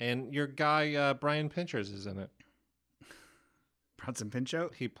far. And your guy Brian Pinchers is in it. Bronson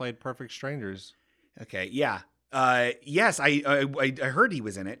Pinchot? He played Perfect Strangers. Okay, yeah. Yes, I heard he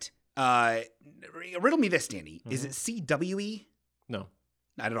was in it. Riddle me this, Danny. Is it CWE? No.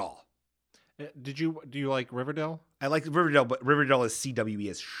 Not at all. Do you like Riverdale? I like Riverdale, but Riverdale is CWE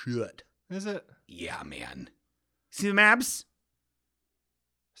as shit. Is it? Yeah, man. See them abs?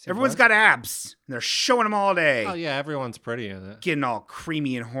 See Everyone's what? got abs. And they're showing them all day. Oh yeah, everyone's pretty in it. Getting all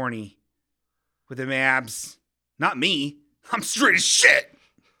creamy and horny with them abs. Not me. I'm straight as shit.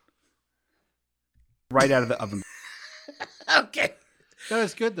 Right out of the oven. Okay. No,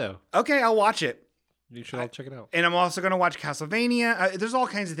 it's good though. Okay, I'll watch it. You should all check it out. And I'm also going to watch Castlevania. There's all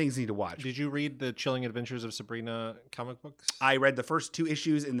kinds of things I need to watch. Did you read the Chilling Adventures of Sabrina comic books? I read the first 2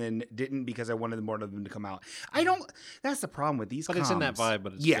 issues and then didn't because I wanted more of them to come out. That's the problem with these But comics. it's in that vibe,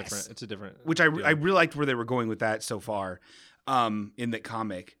 but it's different. It's a different. Which I deal. really liked where they were going with that so far. in that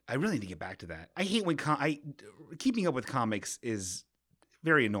comic. I really need to get back to that. I hate when keeping up with comics is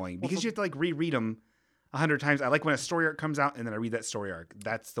very annoying because you have to like reread them 100 times. I like when a story arc comes out and then I read that story arc.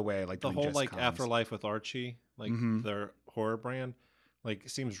 That's the way I like to The whole ingest like comics. Afterlife with Archie, like their horror brand, like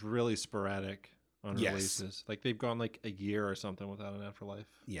seems really sporadic on releases. Like they've gone like a year or something without an Afterlife.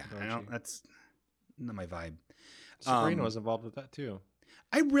 Yeah, with I Archie. don't, that's not my vibe. Sabrina was involved with that too.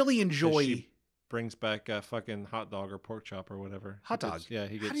 I really enjoy She brings back a fucking hot dog or pork chop or whatever. hot dog. He How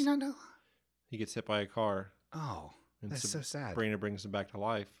do you gets not know? he gets hit by a car. Oh, And that's so sad. Sabrina brings him back to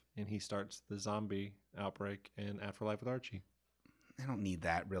life, and he starts the zombie outbreak in Afterlife with Archie. I don't need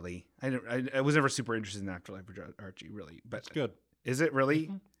that really. I was never super interested in Afterlife with Archie really, but It's good. is it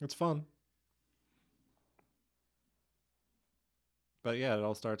really? It's fun. But yeah, it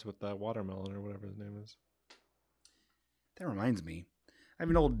all starts with the watermelon or whatever his name is. That reminds me, I have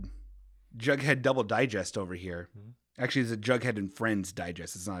an old Jughead double digest over here. Actually, it's a Jughead and Friends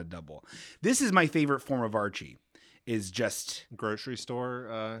digest. It's not a double. This is my favorite form of Archie. Is just Grocery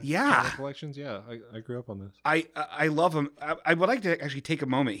store Yeah. comic collections. Yeah, I grew up on this. I love him. I would like to actually take a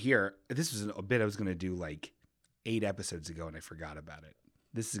moment here. This was a bit I was going to do like 8 episodes ago, and I forgot about it.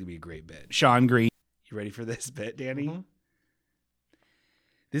 This is going to be a great bit. Shawn Green. You ready for this bit, Danny? Mhm.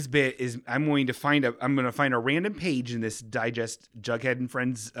 This bit is I'm going to find a random page in this digest Jughead and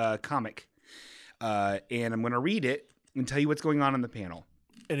Friends comic, and I'm going to read it and tell you what's going on the panel.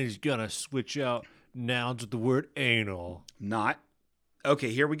 And he's gonna switch out nouns with the word anal. Not okay.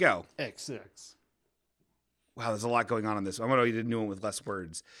 Here we go. XX. Wow, there's a lot going on in this. I'm going to do a new one with less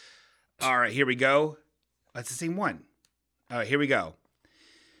words. All right, here we go. That's the same one. All right, here we go.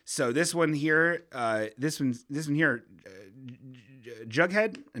 So this one here, this one here,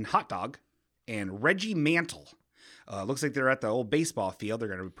 Jughead and Hot Dog and Reggie Mantle. Looks like they're at the old baseball field. They're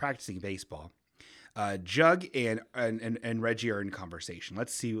going to be practicing baseball. Jug and Reggie are in conversation.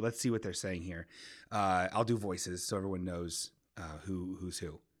 Let's see what they're saying here. I'll do voices so everyone knows who's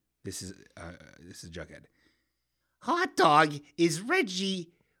who. This is Jughead. Hot Dog is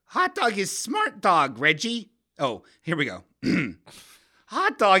Reggie. Hot Dog is smart dog, Reggie. Oh, here we go.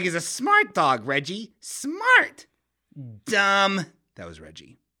 Hot Dog is a smart dog, Reggie. Smart. Dumb. That was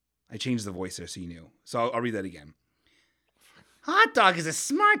Reggie. I changed the voice there so you knew. So I'll read that again. Hot Dog is a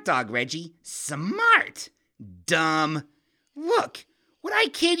smart dog, Reggie. Smart. Dumb. Look, would I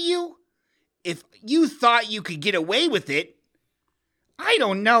kid you? If you thought you could get away with it, I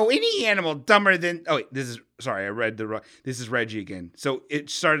don't know any animal dumber than... Oh, wait, sorry, I read the wrong... This is Reggie again. So it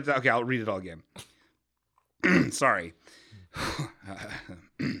started... Okay, I'll read it all again. Sorry.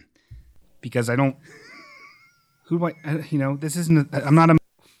 Because I don't. Who do I? This isn't. I'm not a.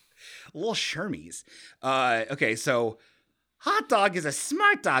 Little Shermies. Okay, so... Hot Dog is a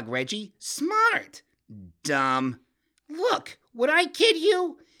smart dog, Reggie. Smart. Dumb. Look, would I kid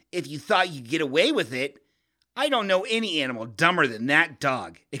you? If you thought you'd get away with it, I don't know any animal dumber than that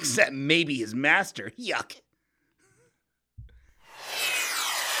dog, except maybe his master. Yuck.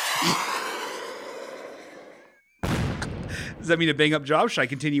 Does that mean a bang up job? Should I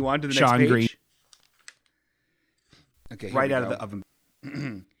continue on to the Shawn next page? Green. Okay, here Right we out of go. the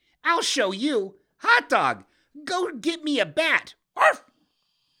oven. I'll show you. Hot Dog, go get me a bat. Arf!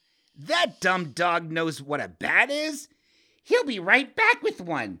 That dumb dog knows what a bat is. He'll be right back with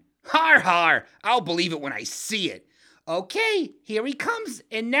one. Har har, I'll believe it when I see it. Okay, here he comes,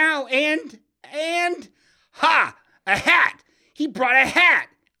 and now, and, ha, a hat. He brought a hat.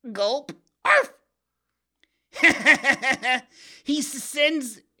 Gulp, arf. He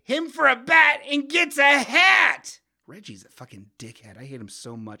sends him for a bat and gets a hat. Reggie's a fucking dickhead. I hate him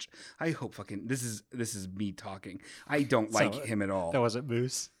so much. I hope fucking this is me talking. I don't like him at all. That wasn't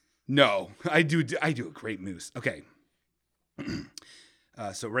Moose. No, I do a great moose. Okay.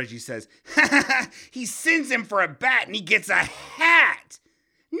 So Reggie says, he sends him for a bat and he gets a hat.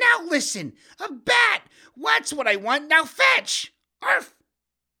 Now listen, a bat. That's what I want. Now fetch. Arf.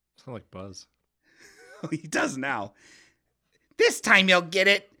 Sound like Buzz. He does now. This time he'll get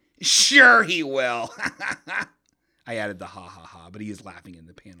it. Sure he will. I added the ha ha ha, but he is laughing in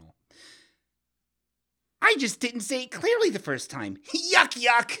the panel. I just didn't say it clearly the first time. Yuck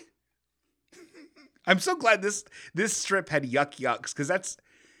yuck. I'm so glad this strip had yuck yucks because that's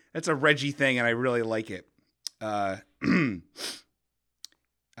a Reggie thing and I really like it.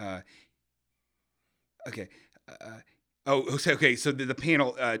 Okay. Okay. So the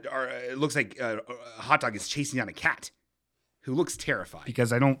panel it looks like Hot Dog is chasing down a cat who looks terrified.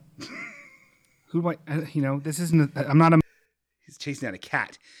 Because I don't. Who do I? This isn't. I'm not a. He's chasing down a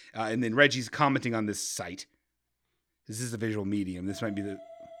cat, and then Reggie's commenting on this site. This is a visual medium. This might be the.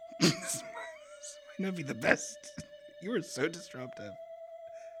 This might not be the best You were so disruptive.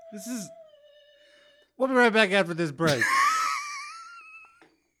 This is... We'll be right back after this break.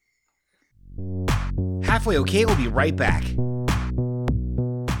 Halfway Okay, we'll be right back.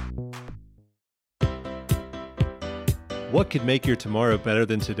 What could make your tomorrow better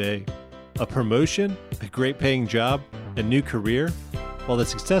than today? A promotion? A great paying job? A new career? Well, the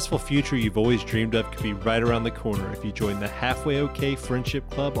successful future you've always dreamed of could be right around the corner if you join the Halfway Okay Friendship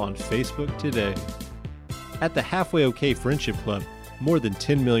Club on Facebook today. At the Halfway Okay Friendship Club, more than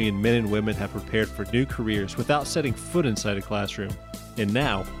 10 million men and women have prepared for new careers without setting foot inside a classroom. And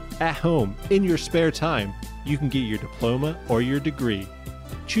now, at home, in your spare time, you can get your diploma or your degree.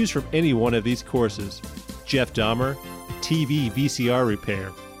 Choose from any one of these courses: Jeff Dahmer, TV VCR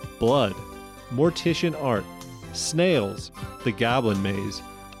repair, blood, mortician art, snails, the goblin maze,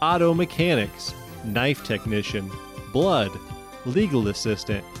 auto mechanics, knife technician, blood, legal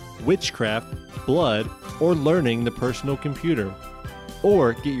assistant, witchcraft, blood, or learning the personal computer.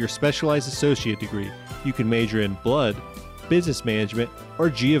 Or get your specialized associate degree. You can major in blood, business management, or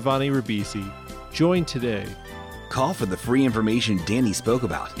Giovanni Ribisi. Join today. Call for the free information Danny spoke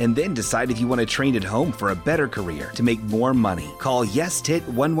about, and then decide if you want to train at home for a better career to make more money. Call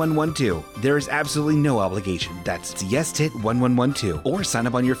YesTit1112. There is absolutely no obligation. That's YesTit1112. Or sign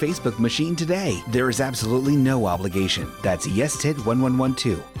up on your Facebook machine today. There is absolutely no obligation. That's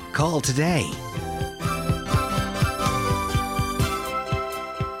YesTit1112. Call today.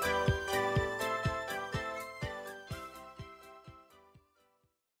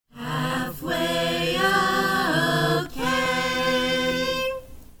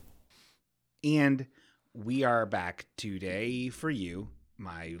 And we are back today for you,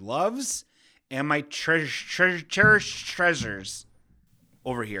 my loves and my cherished treasures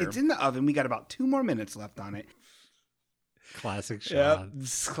over here. It's in the oven. We got about 2 more minutes left on it. Classic Shawn. Yeah,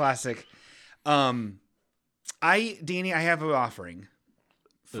 it's classic. Danny, I have an offering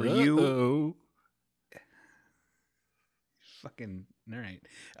for you. Fucking, all right.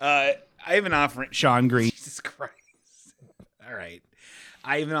 I have an offering. Shawn Green. Jesus Christ. All right.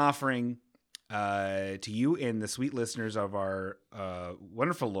 I have an offering to you and the sweet listeners of our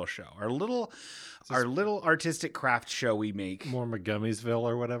wonderful little show, our little artistic craft show we make. More McGummiesville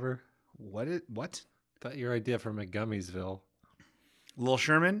or whatever. What? That your idea for McGummiesville? Little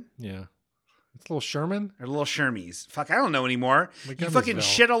Sherman? Yeah, it's Little Sherman or Little Shermies. Fuck, I don't know anymore. You fucking McGummiesville.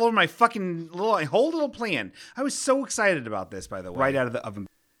 shit all over my fucking whole little plan. I was so excited about this, by the way, right out of the oven.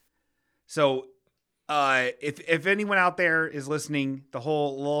 So, if anyone out there is listening, the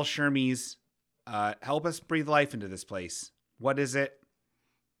whole Little Shermies. Help us breathe life into this place. What is it?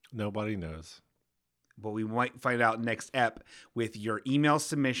 Nobody knows. But we might find out next ep with your email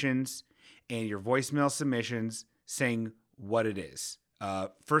submissions and your voicemail submissions saying what it is.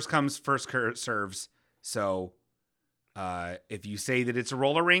 First comes, first serves. So if you say that it's a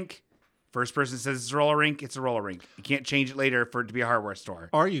roller rink, first person says it's a roller rink, it's a roller rink. You can't change it later for it to be a hardware store.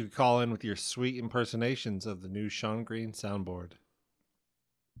 Or you call in with your sweet impersonations of the new Shawn Green soundboard.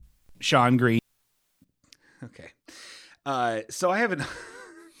 Shawn Green. Okay. So I have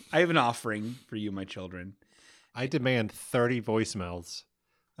an offering for you, my children. I demand 30 voicemails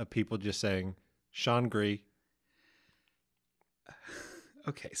of people just saying, Shawn Green.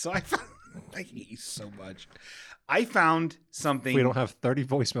 Okay, so I hate you so much. I found something. If we don't have 30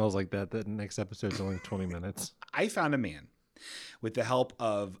 voicemails like that, the next episode's only 20 minutes. I found a man with the help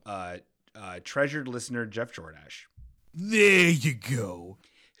of treasured listener Jeff Jordash. There you go.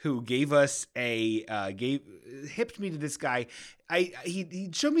 Who gave us hipped me to this guy. He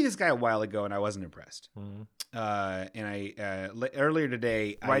showed me this guy a while ago and I wasn't impressed. Mm-hmm. Earlier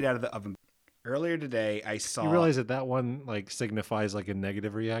today, right out of the oven. Earlier today, I saw. You realize that one signifies a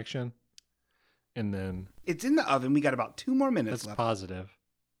negative reaction, and then it's in the oven. We got about 2 more minutes that's left. Positive.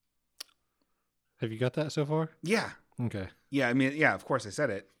 Have you got that so far? Yeah. Okay. Yeah, I mean, yeah. Of course, I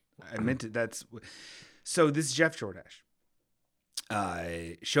said it. I meant it. So. This is Jeff Jordash.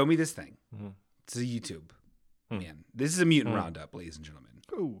 Show me this thing. Mm-hmm. It's a YouTube. Man, this is a mutant roundup, ladies and gentlemen.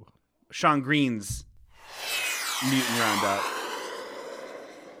 Ooh. Shawn Green's mutant roundup.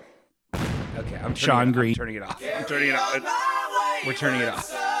 Okay, I'm Shawn Green. I'm turning it off. I'm turning it off. We're turning it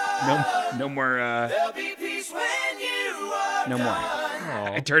off. No more. No more.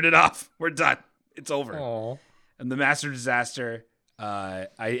 Aww. I turned it off. We're done. It's over. Aww. And the master disaster. I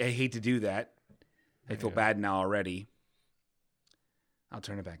hate to do that. I feel bad now already. I'll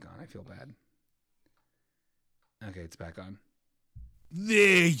turn it back on. I feel bad. Okay, it's back on.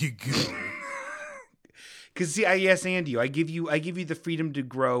 There you go. Because see, yes, and you. I give you the freedom to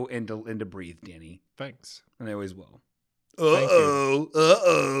grow and to breathe, Danny. Thanks. And I always will. Thank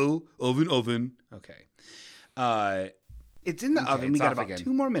you. Oven. Okay. It's in the Okay, oven. We it's got off about again.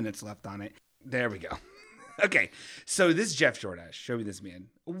 2 more minutes left on it. There we go. Okay, so this is Jeff Jordash. Show me this man.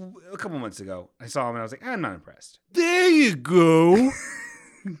 A couple months ago, I saw him and I was like, I'm not impressed. There you go.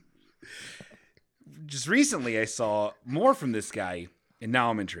 Just recently, I saw more from this guy, and now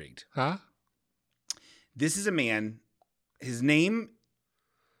I'm intrigued. Huh? This is a man. His name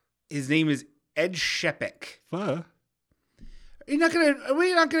is Ed Shepik. Fuh. We're not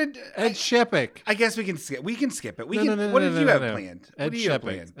gonna. Ed Shepik. I guess we can skip. We can skip it. We No, can. no, no, what no, did no, you no, have no. planned? Ed What do you have Shepik.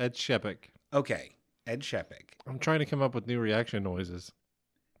 planned? Ed Shepik. Okay, Ed Shepik. I'm trying to come up with new reaction noises.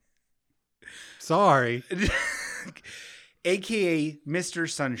 Sorry. AKA Mr.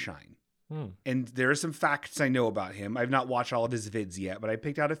 Sunshine. Hmm. And there are some facts I know about him. I've not watched all of his vids yet, but I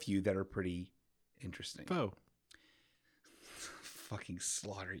picked out a few that are pretty interesting. Oh. Fucking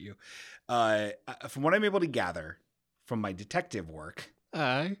slaughter you. From what I'm able to gather from my detective work,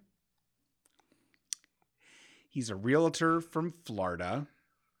 Aye. he's a realtor from Florida.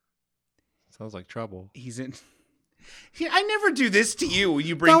 Sounds like trouble. He's in. I never do this to you when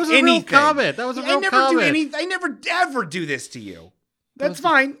you bring That was a anything. real comment. That was a real I never comment. do anything. I never ever do this to you. That's That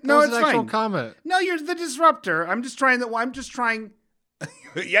was- fine. That No, was it's an actual fine. comment. No, you're the disruptor. I'm just trying.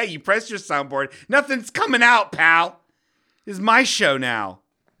 Yeah, you pressed your soundboard. Nothing's coming out, pal. This is my show now.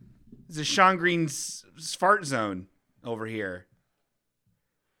 This is Shawn Green's fart zone over here.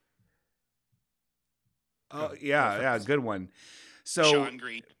 Oh yeah, good one. So Shawn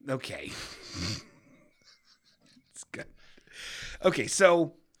Green. okay, it's good. Okay,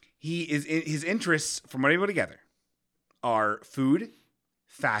 so his interests, from what I put together, are food,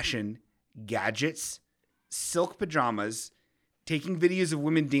 fashion, gadgets, silk pajamas, taking videos of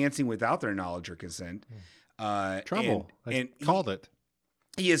women dancing without their knowledge or consent. Trouble. And I called it.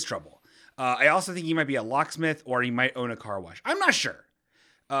 he is trouble. I also think he might be a locksmith or he might own a car wash. I'm not sure.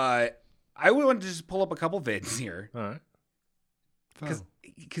 I would want to just pull up a couple vids here. All right. Because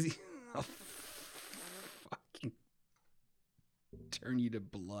I'll fucking turn you to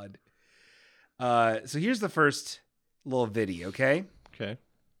blood. So here's the first little video, okay? Okay.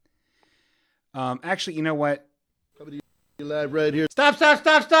 Actually, you know what? Live right here.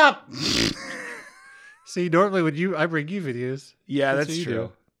 Stop. See, normally I bring you videos. Yeah, That's that's what you true.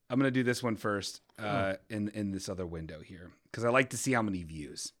 do. I'm gonna do this one first in this other window here because I like to see how many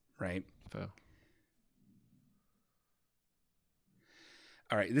views, right? So.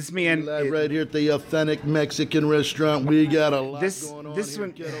 All right, this man. Live right here at the authentic Mexican restaurant. We got a lot This going on this here.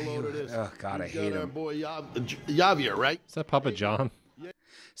 one. Get a load of this. Oh God, I We hate got our him. boy Javier, right? Is that Papa John?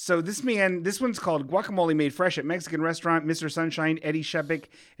 So this one's called Guacamole Made Fresh at Mexican Restaurant, Mr. Sunshine, Eddie Shepik,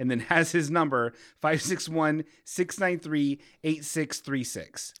 and then has his number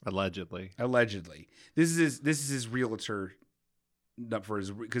 561-693-8636. Allegedly. This is his realtor for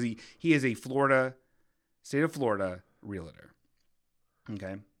his because he is a state of Florida realtor.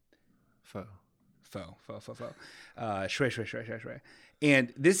 Okay. Faux. Shway.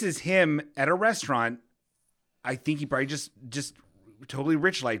 And this is him at a restaurant. I think he probably just totally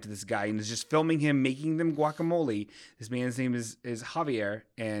rich life to this guy and is just filming him making them guacamole. This man's name is Javier,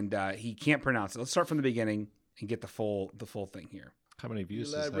 and he can't pronounce it. Let's start from the beginning and get the full thing here. How many views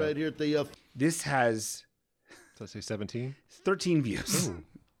is Live that? right here at the This has Does that say 17? 13 views.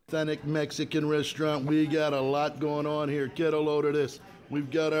 authentic Mexican restaurant. We got a lot going on here. Get a load of this. We've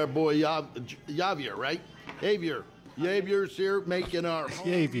got our boy Javier, right? Javier's here making our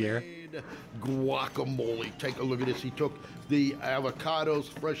Javier. homemade guacamole. Take a look at this. He took the avocados,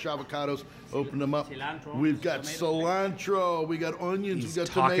 fresh avocados, opened them up. We've got cilantro. We got onions. He's We got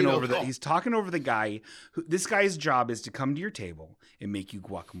talking tomatoes. over the. He's talking over the guy. This guy's job is to come to your table and make you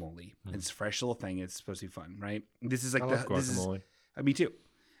guacamole. It's a fresh little thing. It's supposed to be fun, right? This is like I love guacamole. Me too.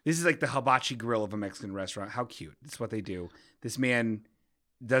 This is like the hibachi grill of a Mexican restaurant. How cute! That's what they do. This man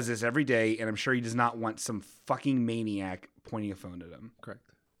does this every day, and I'm sure he does not want some fucking maniac pointing a phone at him. Correct.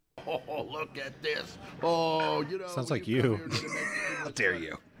 Oh, look at this. Oh, you know. Sounds when like come you. here to the Mexican How dare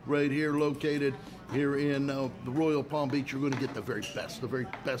you? right here located here in the Royal Palm Beach. You're going to get the very best of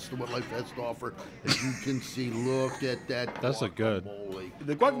what life has to offer. As you can see, look at that. Does look good. guacamole.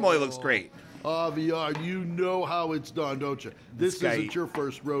 The guacamole looks great. Javier, you know how it's done, don't you? This guy- isn't your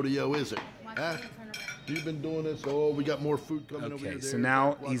first rodeo, is it? Huh? You've been doing this. Oh, we got more food coming over here. Okay, so There's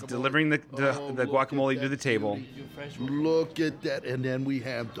now that he's guacamole. delivering the Oh, look guacamole at to the that table. beauty. Look at that. And then we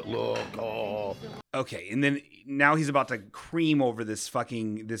have the look. Oh. Okay, and then now he's about to cream over this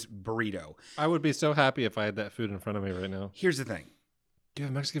burrito. I would be so happy if I had that food in front of me right now. Here's the thing. Do you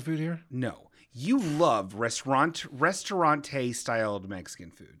have Mexican food here? No, you love restaurante styled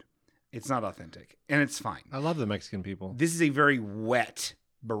Mexican food. It's not authentic, and it's fine. I love the Mexican people. This is a very wet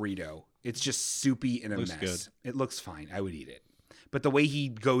burrito. It's just soupy and a Looks mess. good. It looks fine. I would eat it. But the way he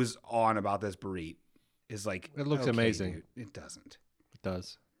goes on about this burrito is like, It looks okay, amazing. dude, it doesn't. It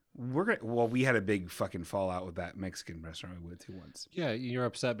does. We had a big fucking fallout with that Mexican restaurant we went to once. Yeah, you're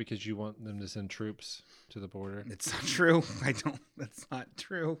upset because you want them to send troops to the border. It's not true. That's not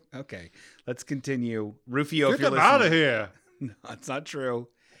true. Okay, let's continue. Rufio, if Get you're them out of listening- here. No, it's not true.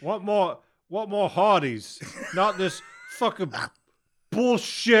 What more Hardee's? Not this fucking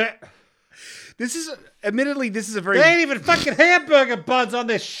bullshit. This is a very There ain't even fucking hamburger buns on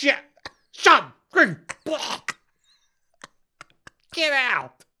this shit. Shawn Green. Get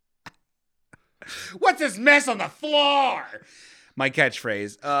out. What's this mess on the floor? My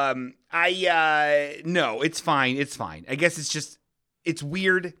catchphrase. No, it's fine. It's fine. I guess it's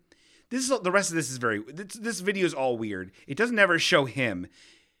weird. The rest of this is this video is all weird. It doesn't ever show him.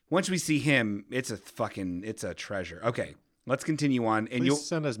 Once we see him, it's a treasure. Okay, let's continue on. And Please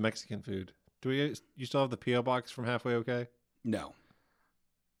send us Mexican food. You still have the P.O. box from Halfway Okay? No,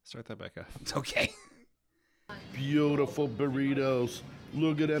 Start that back up. it's okay. Beautiful burritos.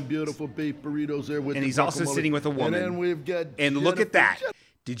 Look at them beautiful beef burritos there with And the he's also guacamole. sitting with a woman. And then we've got And look at that. Jennifer-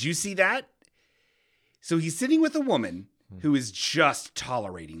 Did you see that? So he's sitting with a woman who is just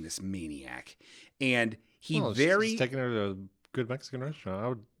tolerating this maniac. And he Well, she's taking her to a good Mexican restaurant. I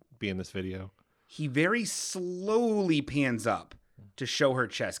would be in this video. he very slowly pans up to show her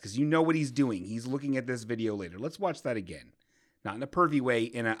chest because you know what he's doing. He's looking at this video later. Let's watch that again. Not in a pervy way,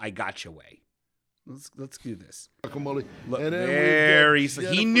 in a I gotcha way. Let's do this. Guacamole. Look, And then we've got very he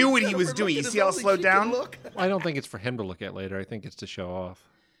Jennifer- knew what he Jennifer, was look doing. at You his see how only slowed she can down? look. I don't think it's for him to look at later. I think it's to show off.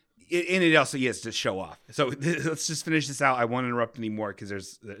 And it also to show off. So let's just finish this out. I won't interrupt anymore because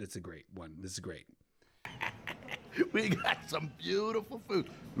it's a great one. This is great. We got some beautiful food.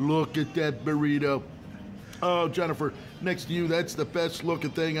 Look at that burrito. Oh, Jennifer, next to you, that's the best looking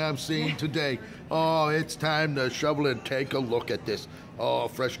thing I've seen today. Oh, it's time to shovel and take a look at this. Oh,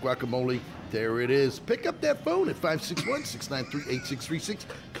 fresh guacamole. There it is. Pick up that phone at 561-693-8636.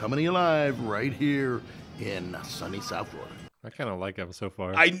 Coming to you live right here in sunny South Florida. I kind of like him so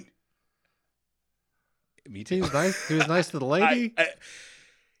far. Me He too. was nice. He was nice to the lady.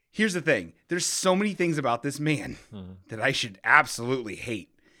 Here's the thing. There's so many things about this man that I should absolutely hate.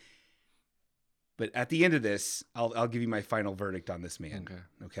 But at the end of this, I'll give you my final verdict on this man.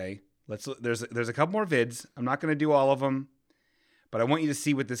 Okay. There's a couple more vids. I'm not going to do all of them, but I want you to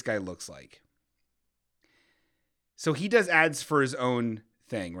see what this guy looks like. So he does ads for his own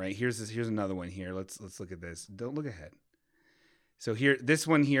thing, right? Here's another one here. Let's look at this. Don't look ahead. So this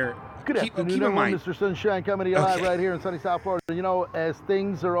one here. Good keep afternoon, in everyone. mind. Mr. Sunshine coming to you live Okay. right here in sunny South Florida. You know, as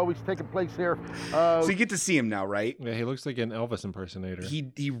things are always taking place here. So you get to see him now, right? Yeah, he looks like an Elvis impersonator.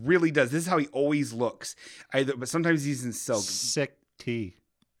 He really does. This is how he always looks. But sometimes he's in silk. Sick tee.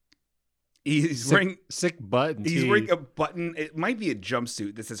 He's wearing sick button He's tee. wearing a button. It might be a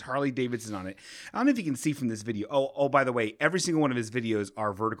jumpsuit that says Harley Davidson on it. I don't know if you can see from this video. Oh, by the way, every single one of his videos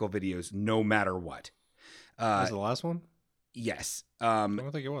are vertical videos, no matter what. Was the last one? Yes. I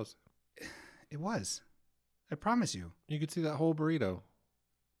don't think it was. It was. I promise you. You could see that whole burrito.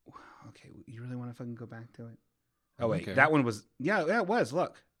 Okay, you really want to fucking go back to it? Oh wait, Okay. that one was. Yeah, it was.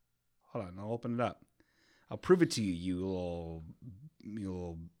 Look, hold on. I'll open it up. I'll prove it to you, you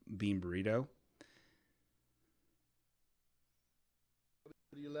little bean burrito.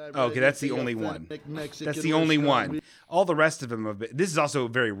 Okay, that's the only one. That's the only one. All the rest of them have been. This is also a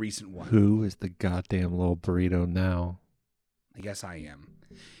very recent one. Who is the goddamn little burrito now? I guess I am.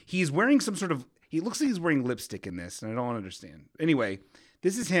 He's wearing some sort of. He looks like he's wearing lipstick in this, and I don't understand. Anyway,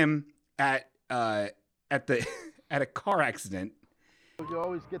 this is him at a car accident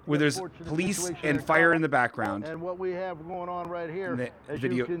where there's police and fire in the background. And what we have going on right here, The as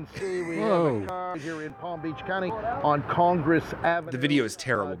video- you can see, we Whoa. have a car here in Palm Beach County on Congress Avenue. The video is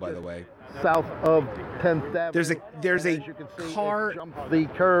terrible, by the way. South of 10th Avenue. There's And a as you can see, car it jumped the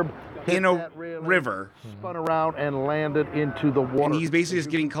curb, hit in a that railing, river. spun around and landed into the water. And he's basically As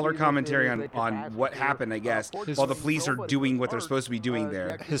just you giving can color see, this commentary is on a catastrophe what here. happened, I guess, Fortunately, while the police are nobody doing was what they're hurt. supposed to be doing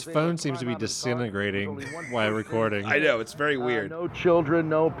there. Actually, His they phone were seems to be climb out of the car. disintegrating Only one while person recording. I know, it's very weird. No children,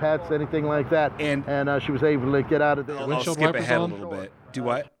 no pets, anything like that. And- she was able to get out of there. I'll windshield skip wipers ahead a on? little bit. Do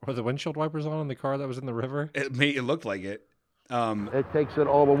what? Were the windshield wipers on in the car that was in the river? It looked like it. It takes it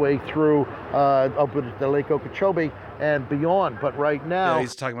all the way through up to the Lake Okeechobee and beyond. But right now, Yeah,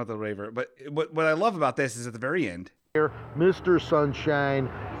 he's talking about the raver. But what I love about this is at the very end. here, Mr. Sunshine,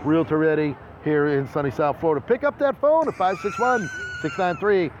 Realtor Ready here in sunny South Florida. Pick up that phone at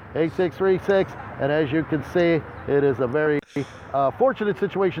 561-693-8636. And as you can see, it is a very fortunate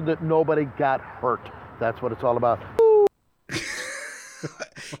situation that nobody got hurt. That's what it's all about.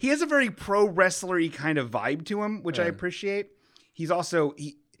 he has a very pro wrestler-y kind of vibe to him, which I appreciate. He's also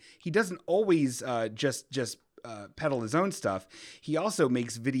he doesn't always just peddle his own stuff. He also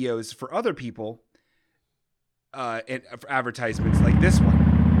makes videos for other people and for advertisements like this one.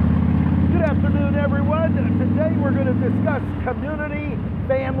 Good afternoon, everyone. Today we're going to discuss community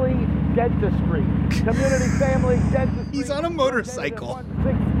family dentistry. Community family dentistry. He's on a motorcycle.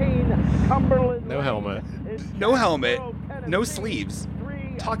 116 Cumberland. No helmet. No helmet. No sleeves.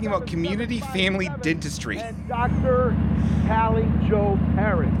 Talking about community family dentistry. And Dr. Callie Joe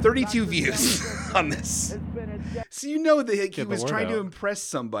Parrott. 32 views on this. So you know that he was trying to out. impress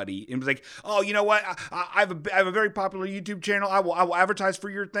somebody and was like, "Oh, you know what? I have a very popular YouTube channel. I will advertise for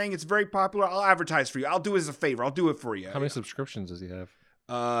your thing. It's very popular. I'll advertise for you. I'll do it as a favor. I'll do it for you." How many subscriptions does he have?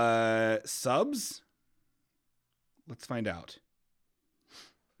 Subs? Let's find out.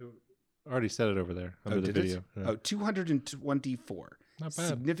 I already said it over there under the did video. it? Yeah. Oh, 224. Not bad.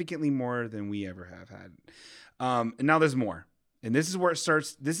 Significantly more than we ever have had. And now there's more. And this is where it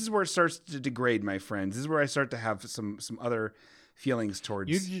starts. This is where it starts to degrade, my friends. This is where I start to have some other feelings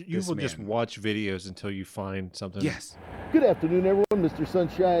towards You this will man. just watch videos until you find something. Yes. Good afternoon, everyone. Mr.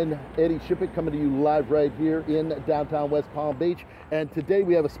 Sunshine, Eddie Shippick, coming to you live right here in downtown West Palm Beach. And today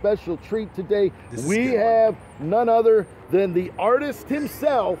we have a special treat today. This is a We good one. have none other than the artist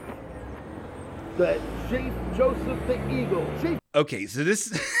himself, the Chief Joseph the Eagle. Chief. Okay, so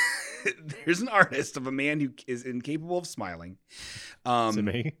this there's an artist of a man who is incapable of smiling. Is it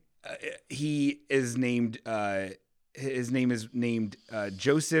me? He is named. His name is named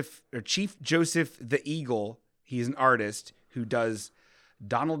Joseph or Chief Joseph the Eagle. He's an artist who does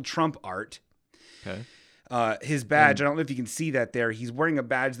Donald Trump art. Okay. His badge, I don't know if you can see that there. He's wearing a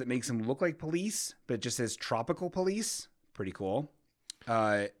badge that makes him look like police, but it just says Tropical Police. Pretty cool.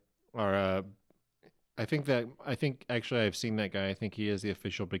 I think actually I've seen that guy. I think he is the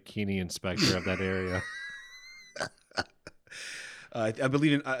official bikini inspector of that area. I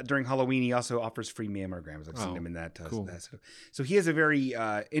believe during Halloween he also offers free mammograms. I've seen him in that. Cool. That sort of. So he has a very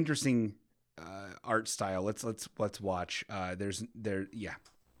interesting art style. Let's watch. Yeah.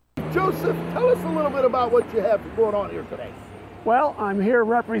 Joseph, tell us a little bit about what you have going on here today. Well, I'm here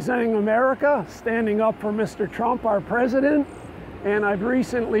representing America, standing up for Mr. Trump, our president, and I've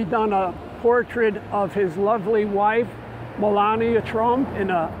recently done a portrait of his lovely wife, Melania Trump, in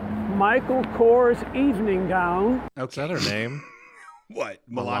a Michael Kors evening gown. Okay. Is that her name? What?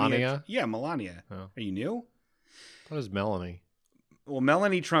 Melania? Yeah, Melania. Oh. Are you new? That was Melanie. Well,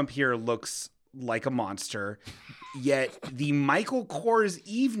 Melanie Trump here looks like a monster, yet the Michael Kors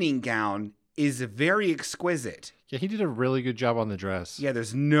evening gown is very exquisite. Yeah, he did a really good job on the dress. Yeah,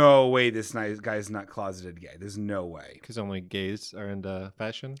 there's no way this nice guy's not closeted gay. There's no way. Because only gays are into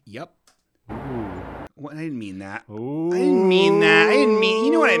fashion. Yep. What? I didn't mean that. Ooh. I didn't mean that. I didn't mean.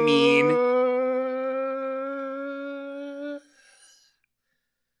 You know what I mean.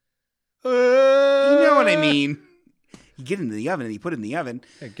 You know what I mean. You get it in the oven and you put it in the oven.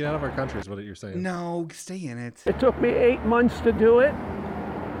 Hey, get out of our country is what you're saying. No, stay in it. It took me 8 months to do it,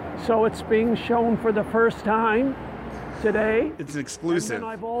 so it's being shown for the first time today. It's an And exclusive. then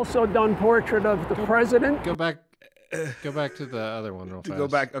I've also done portrait of the president. Go back to the other one real To fast. go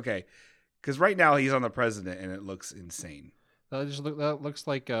back, okay. Because right now he's on the president and it looks insane. That looks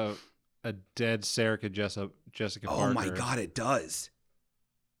like a dead Jessica Oh Parker. my God, it does.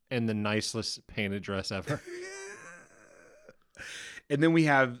 In the nicest painted dress ever. And then we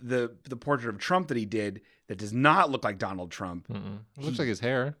have the portrait of Trump that he did that does not look like Donald Trump. It looks like his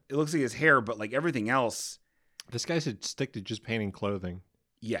hair. It looks like his hair, but like everything else, This guy should stick to just painting clothing.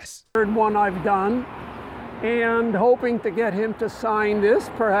 yes. Third one I've done, and hoping to get him to sign this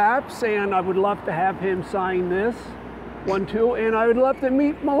perhaps, and I would love to have him sign this one too, and I would love to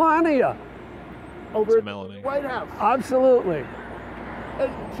meet Melania. Over It's at Melanie. the White House. Absolutely.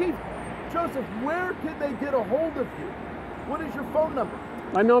 Chief Joseph, where can they get a hold of you? What is your phone number?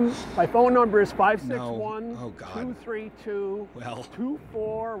 My phone number is 561 Oh, God. 232 Well.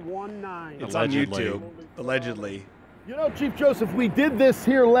 2419. It's Allegedly. on YouTube. Allegedly. You know, Chief Joseph, we did this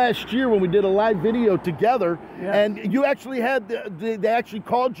here last year when we did a live video together, Yeah. and you actually had they actually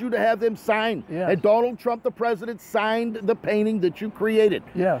called you to have them sign. Yeah. And Donald Trump, the president, signed the painting that you created.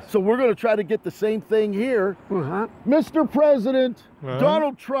 Yes. So we're going to try to get the same thing here. Uh-huh. Mr. President, Huh?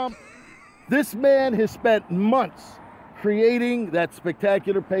 Donald Trump, this man has spent months creating that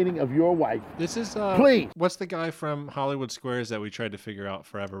spectacular painting of your wife. This is Please. What's the guy from Hollywood Squares that we tried to figure out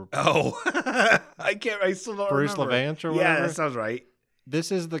forever? Oh, I still don't Bruce remember. LaVanche or Yeah, whatever? that sounds right.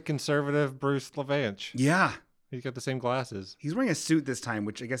 This is the conservative Bruce LaVanche. Yeah. He's got the same glasses. He's wearing a suit this time,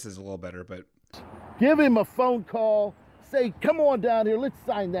 which I guess is a little better, but Give him a phone call, say, come on down here, let's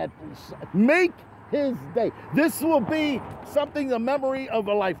sign that. Make his day. This will be something, the memory of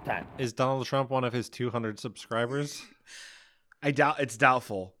a lifetime. Is Donald Trump one of his 200 subscribers? I doubt it's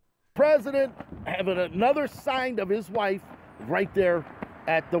doubtful. President having another signed of his wife right there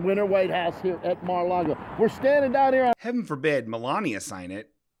at the Winter White House here at Mar-a-Lago. We're standing down here Heaven forbid Melania sign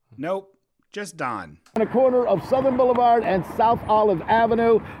it. Nope, just Don. on the corner of Southern Boulevard and South Olive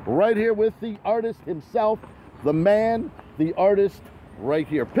Avenue, right here with the artist himself, the man, the artist, right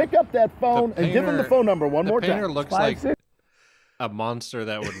here. Pick up that phone and give him the phone number one more The painter time. looks like a monster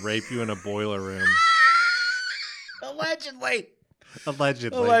that would rape you in a boiler room. Allegedly.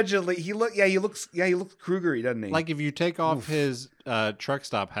 Allegedly. He looks Kruger-y, doesn't he? Like if you take off his truck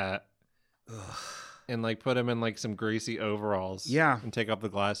stop hat and like put him in like some greasy overalls. Yeah. And take off the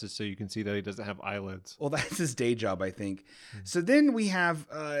glasses so you can see that he doesn't have eyelids. Well, that's his day job, I think. So then we have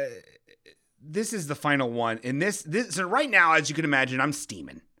this is the final one. And this so right now, as you can imagine, I'm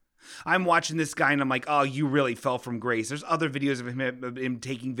steaming. I'm watching this guy and I'm like, oh, you really fell from grace. There's other videos of him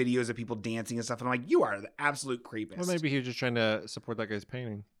taking videos of people dancing and stuff. And I'm like, you are the absolute creepest. Well, maybe he was just trying to support that guy's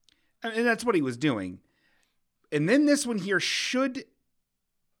painting. And that's what he was doing. And then this one here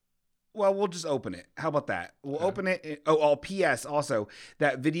well, we'll just open it. How about that? We'll open it. Oh, P.S. Also,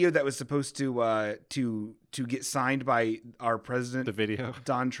 that video that was supposed to get signed by our president, The video.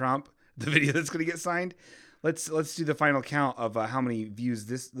 Don Trump, the video that's going to get signed. Let's do the final count of how many views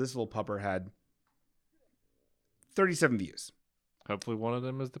this little pupper had. 37 views. Hopefully one of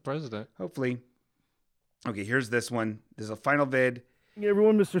them is the president. Hopefully. Okay, here's this one. There's a final vid. Hey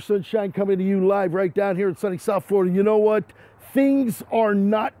everyone, Mr. Sunshine coming to you live right down here in sunny South Florida. You know what? Things are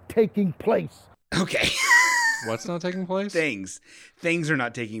not taking place. Okay. What's not taking place? Things are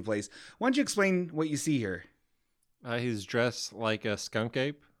not taking place. Why don't you explain what you see here? He's dressed like a skunk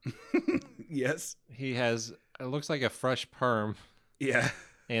ape. Yes. He has, it looks like a fresh perm Yeah.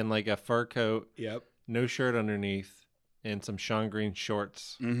 and like a fur coat, Yep. no shirt underneath, and some Shawn Green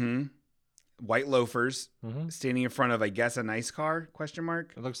shorts. Mm-hmm. White loafers, Mm-hmm. standing in front of, I guess, a nice car, question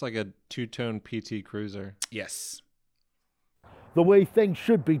mark? It looks like a two-tone PT Cruiser. Yes. The way things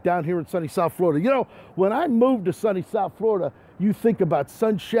should be down here in sunny South Florida. You know, when I moved to sunny South Florida, you think about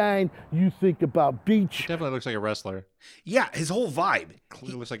sunshine, you think about beach. Definitely looks like a wrestler. Yeah, his whole vibe.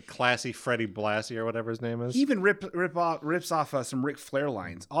 He looks like classy Freddie Blassie or whatever his name is. He even rips off some Ric Flair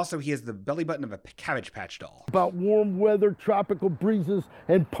lines. Also, he has the belly button of a Cabbage Patch doll. About warm weather, tropical breezes,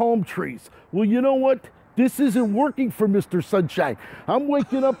 and palm trees. Well, you know what? This isn't working for Mr. Sunshine. I'm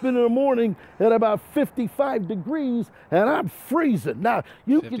waking up in the morning at about 55 degrees and I'm freezing. Now,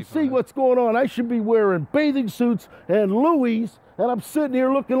 you can see 55. what's going on. I should be wearing bathing suits and Louis, and I'm sitting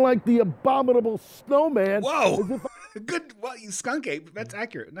here looking like the abominable snowman. Whoa! Good. Well, you skunk ape. That's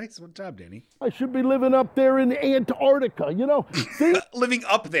accurate. Nice job, Danny. I should be living up there in Antarctica, you know? See? Living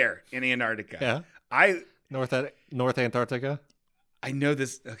up there in Antarctica. Yeah. North Antarctica. I know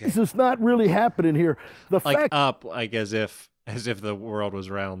this. Okay. This is not really happening here. The Like fact up, like as if the world was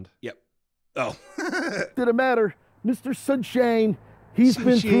round. Yep. Oh. of the matter, Mr. Sunshine, he's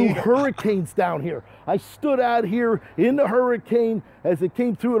been through hurricanes down here. I stood out here in the hurricane as it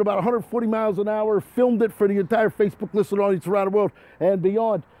came through at about 140 miles an hour, filmed it for the entire Facebook listener audience around the world and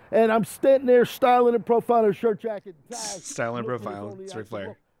beyond. And I'm standing there styling and profiling a shirt jacket. Style and profile. It's Ric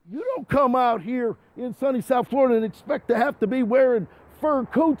Flair. You don't come out here in sunny South Florida and expect to have to be wearing fur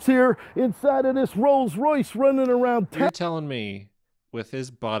coats here inside of this Rolls Royce running around town. You're telling me with his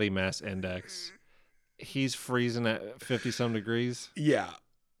body mass index, he's freezing at 50-some degrees? Yeah.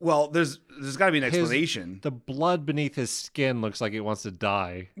 Well, there's got to be an explanation. The blood beneath his skin looks like it wants to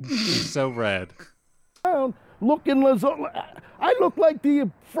die. He's so red. Looking I look like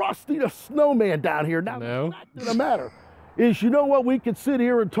the Frosty the Snowman down here. Now, No. that's not the matter. Is you know what? We could sit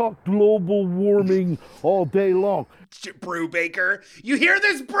here and talk global warming all day long. Brew Baker. You hear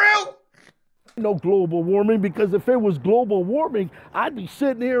this, Brew? No global warming, because if it was global warming, I'd be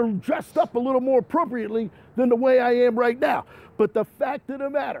sitting here dressed up a little more appropriately than the way I am right now. But the fact of the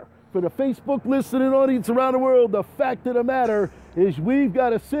matter, for the Facebook listening audience around the world, the fact of the matter is we've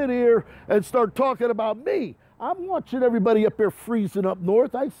got to sit here and start talking about me. I'm watching everybody up there freezing up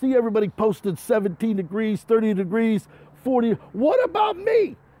north. I see everybody posting 17 degrees, 30 degrees, 40. What about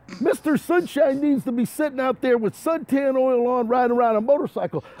me? Mr. Sunshine needs to be sitting out there with suntan oil on, riding around a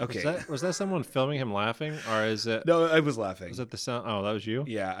motorcycle. Okay. Was that someone filming him laughing, or is it? No, I was laughing. Was it the sound? Oh, that was you.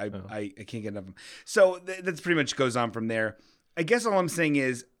 Yeah, I can't get enough of them. So that's pretty much goes on from there. I guess all I'm saying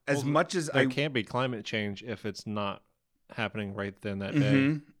is, as much as there can't be climate change if it's not happening right then that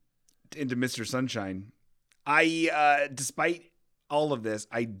day. Into Mr. Sunshine, despite all of this,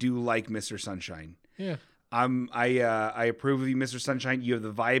 I do like Mr. Sunshine. Yeah. I approve of you, Mr. Sunshine. You have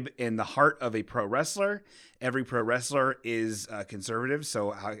the vibe and the heart of a pro wrestler. Every pro wrestler is conservative,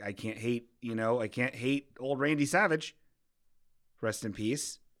 so I can't hate. I can't hate old Randy Savage. Rest in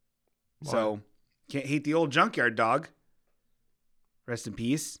peace. Why? So can't hate the old junkyard dog. Rest in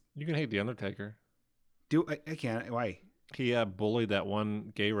peace. You can hate the Undertaker. I can't. Why? He bullied that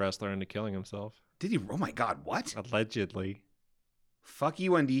one gay wrestler into killing himself. Did he? Oh my God! What? Allegedly. Fuck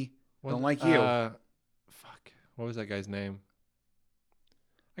you, Wendy. Don't like you. Fuck. What was that guy's name?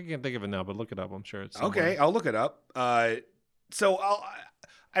 I can't think of it now, but look it up. I'm sure it's somewhere. Okay, I'll look it up. So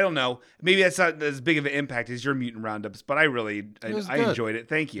I don't know. Maybe that's not as big of an impact as your mutant roundups, but I enjoyed it.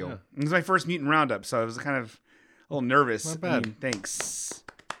 Thank you. Yeah. It was my first mutant roundup, so I was kind of a little nervous. Not bad. Thanks.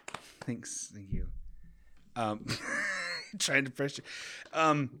 Thank you. Trying to pressure.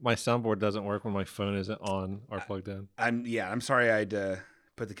 My soundboard doesn't work when my phone isn't on or plugged in. I'm sorry I'd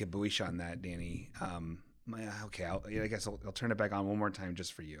put the caboose on that, Danny. Okay, I guess I'll turn it back on one more time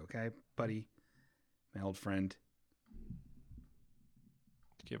just for you, okay, buddy, my old friend.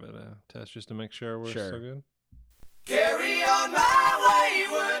 Give it a test just to make sure we're Sure. so good. Carry on my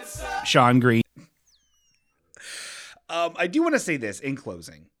wayward son. Shawn Green. I do want to say this in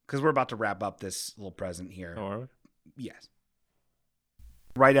closing because we're about to wrap up this little present here. Oh, are we? Yes.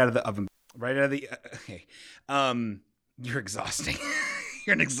 Right out of the oven. Right out of the. Okay. You're exhausting.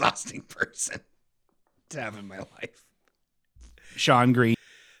 You're an exhausting person to have in my life. Shawn Green.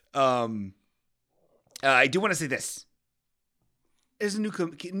 I do want to say this. There's a new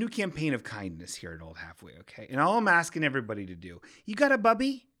campaign of kindness here at Old Halfway, okay? And all I'm asking everybody to do, you got a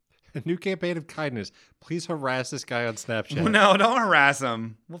bubby? A new campaign of kindness. Please harass this guy on Snapchat. Well, no, don't harass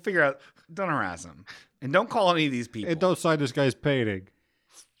him. We'll figure out. Don't harass him. And don't call any of these people. And don't sign this guy's painting.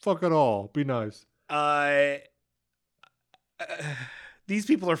 Fuck it all. Be nice. These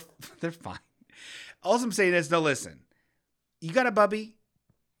people they're fine. All I'm saying is, no, listen. You got a bubby?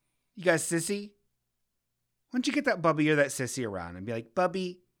 You got a sissy? Why don't you get that bubby or that sissy around and be like,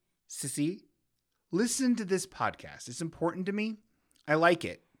 bubby, sissy, listen to this podcast. It's important to me. I like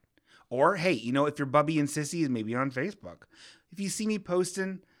it. Or, hey, if your bubby and sissy is maybe on Facebook. If you see me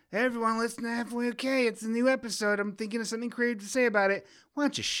posting, hey, everyone, listen to Halfway Okay. It's a new episode. I'm thinking of something creative to say about it. Why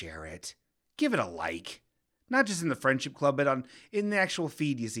don't you share it? Give it a like. Not just in the friendship club, but in the actual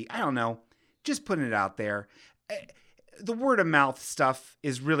feed you see. I don't know. Just putting it out there. The word of mouth stuff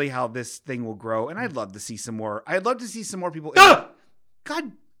is really how this thing will grow. And I'd love to see some more. I'd love to see some more people. God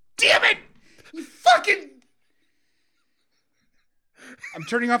damn it! You fucking... I'm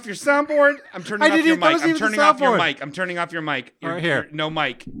turning off your soundboard. I'm turning off your mic. I'm turning off your mic. I'm turning off your mic. Right here. No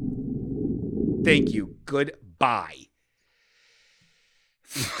mic. Thank you. Goodbye.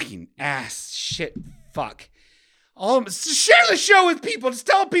 Fucking ass shit. Fuck. Share the show with people. Just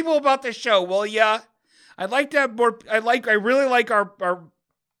tell people about the show, will ya? I'd like to have more. I really like our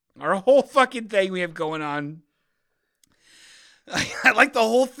whole fucking thing we have going on. I like the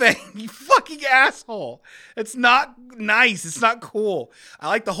whole thing. You fucking asshole. It's not nice. It's not cool. I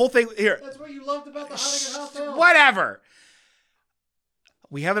like the whole thing. Here. That's what you loved about the Huntington Hotel. Whatever.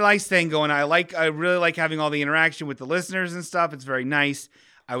 We have a nice thing going. I really like having all the interaction with the listeners and stuff. It's very nice.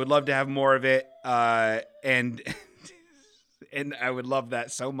 I would love to have more of it. And I would love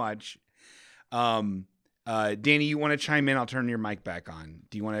that so much. Danny, you want to chime in? I'll turn your mic back on.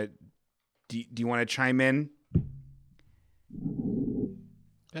 Do you want to chime in?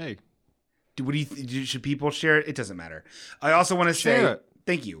 Hey. What do you should people share it? It doesn't matter. I also want to say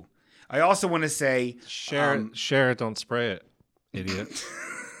thank you. I also want to say share it, don't spray it, idiot.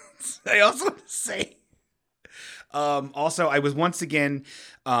 I also want to say also I was once again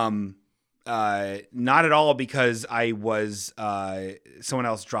not at all because I was someone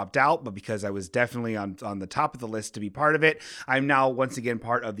else dropped out, but because I was definitely on the top of the list to be part of it. I'm now once again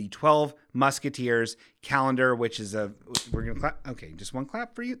part of the 12 Musketeers calendar, which is we're gonna clap. Okay, just one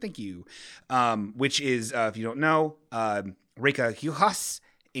clap for you. Thank you. Which is if you don't know, Reka Hujas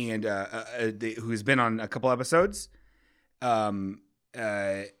and who's been on a couple episodes,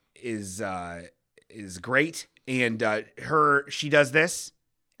 is great, and she does this.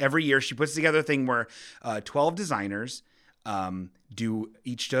 Every year, she puts together a thing where 12 designers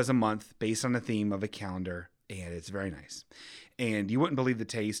each does a month based on the theme of a calendar, and it's very nice. And you wouldn't believe the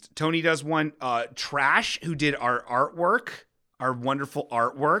taste. Tony does one. Trash, who did our artwork, our wonderful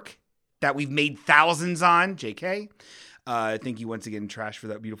artwork that we've made thousands on. JK. Thank you once again, Trash, for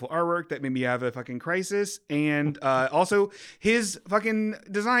that beautiful artwork that made me have a fucking crisis. And also, his fucking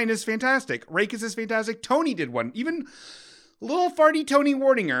design is fantastic. Rakus is fantastic. Tony did one. Even... little farty Tony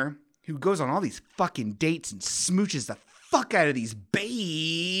Wardinger, who goes on all these fucking dates and smooches the fuck out of these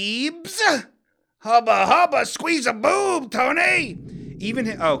babes. Hubba hubba, squeeze a boob, Tony.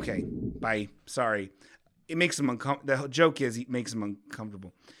 Okay, bye. Sorry. It makes him uncomfortable. The joke is it makes him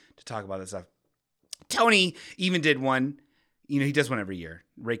uncomfortable to talk about this stuff. Tony even did one. He does one every year.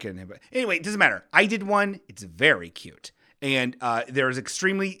 Ray couldn't have it. Anyway, it doesn't matter. I did one. It's very cute. And there's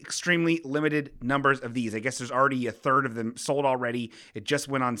extremely, extremely limited numbers of these. I guess there's already a third of them sold already. It just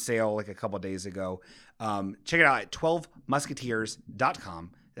went on sale like a couple days ago. Check it out at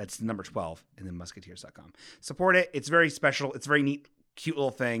 12musketeers.com. That's the number 12 and then musketeers.com. Support it. It's very special. It's a very neat, cute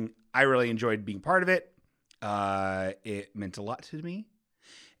little thing. I really enjoyed being part of it. It meant a lot to me.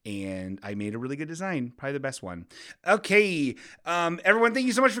 And I made a really good design. Probably the best one. Okay. Everyone, thank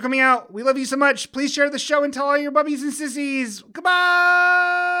you so much for coming out. We love you so much. Please share the show and tell all your bubbies and sissies. Goodbye.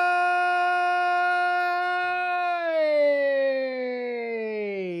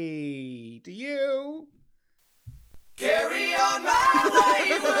 To you. Carry on my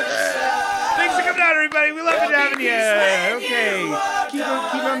wayward son. Thanks for coming out, everybody. We love having you. Okay.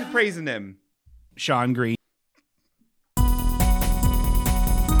 Keep on praising them. Shawn Green.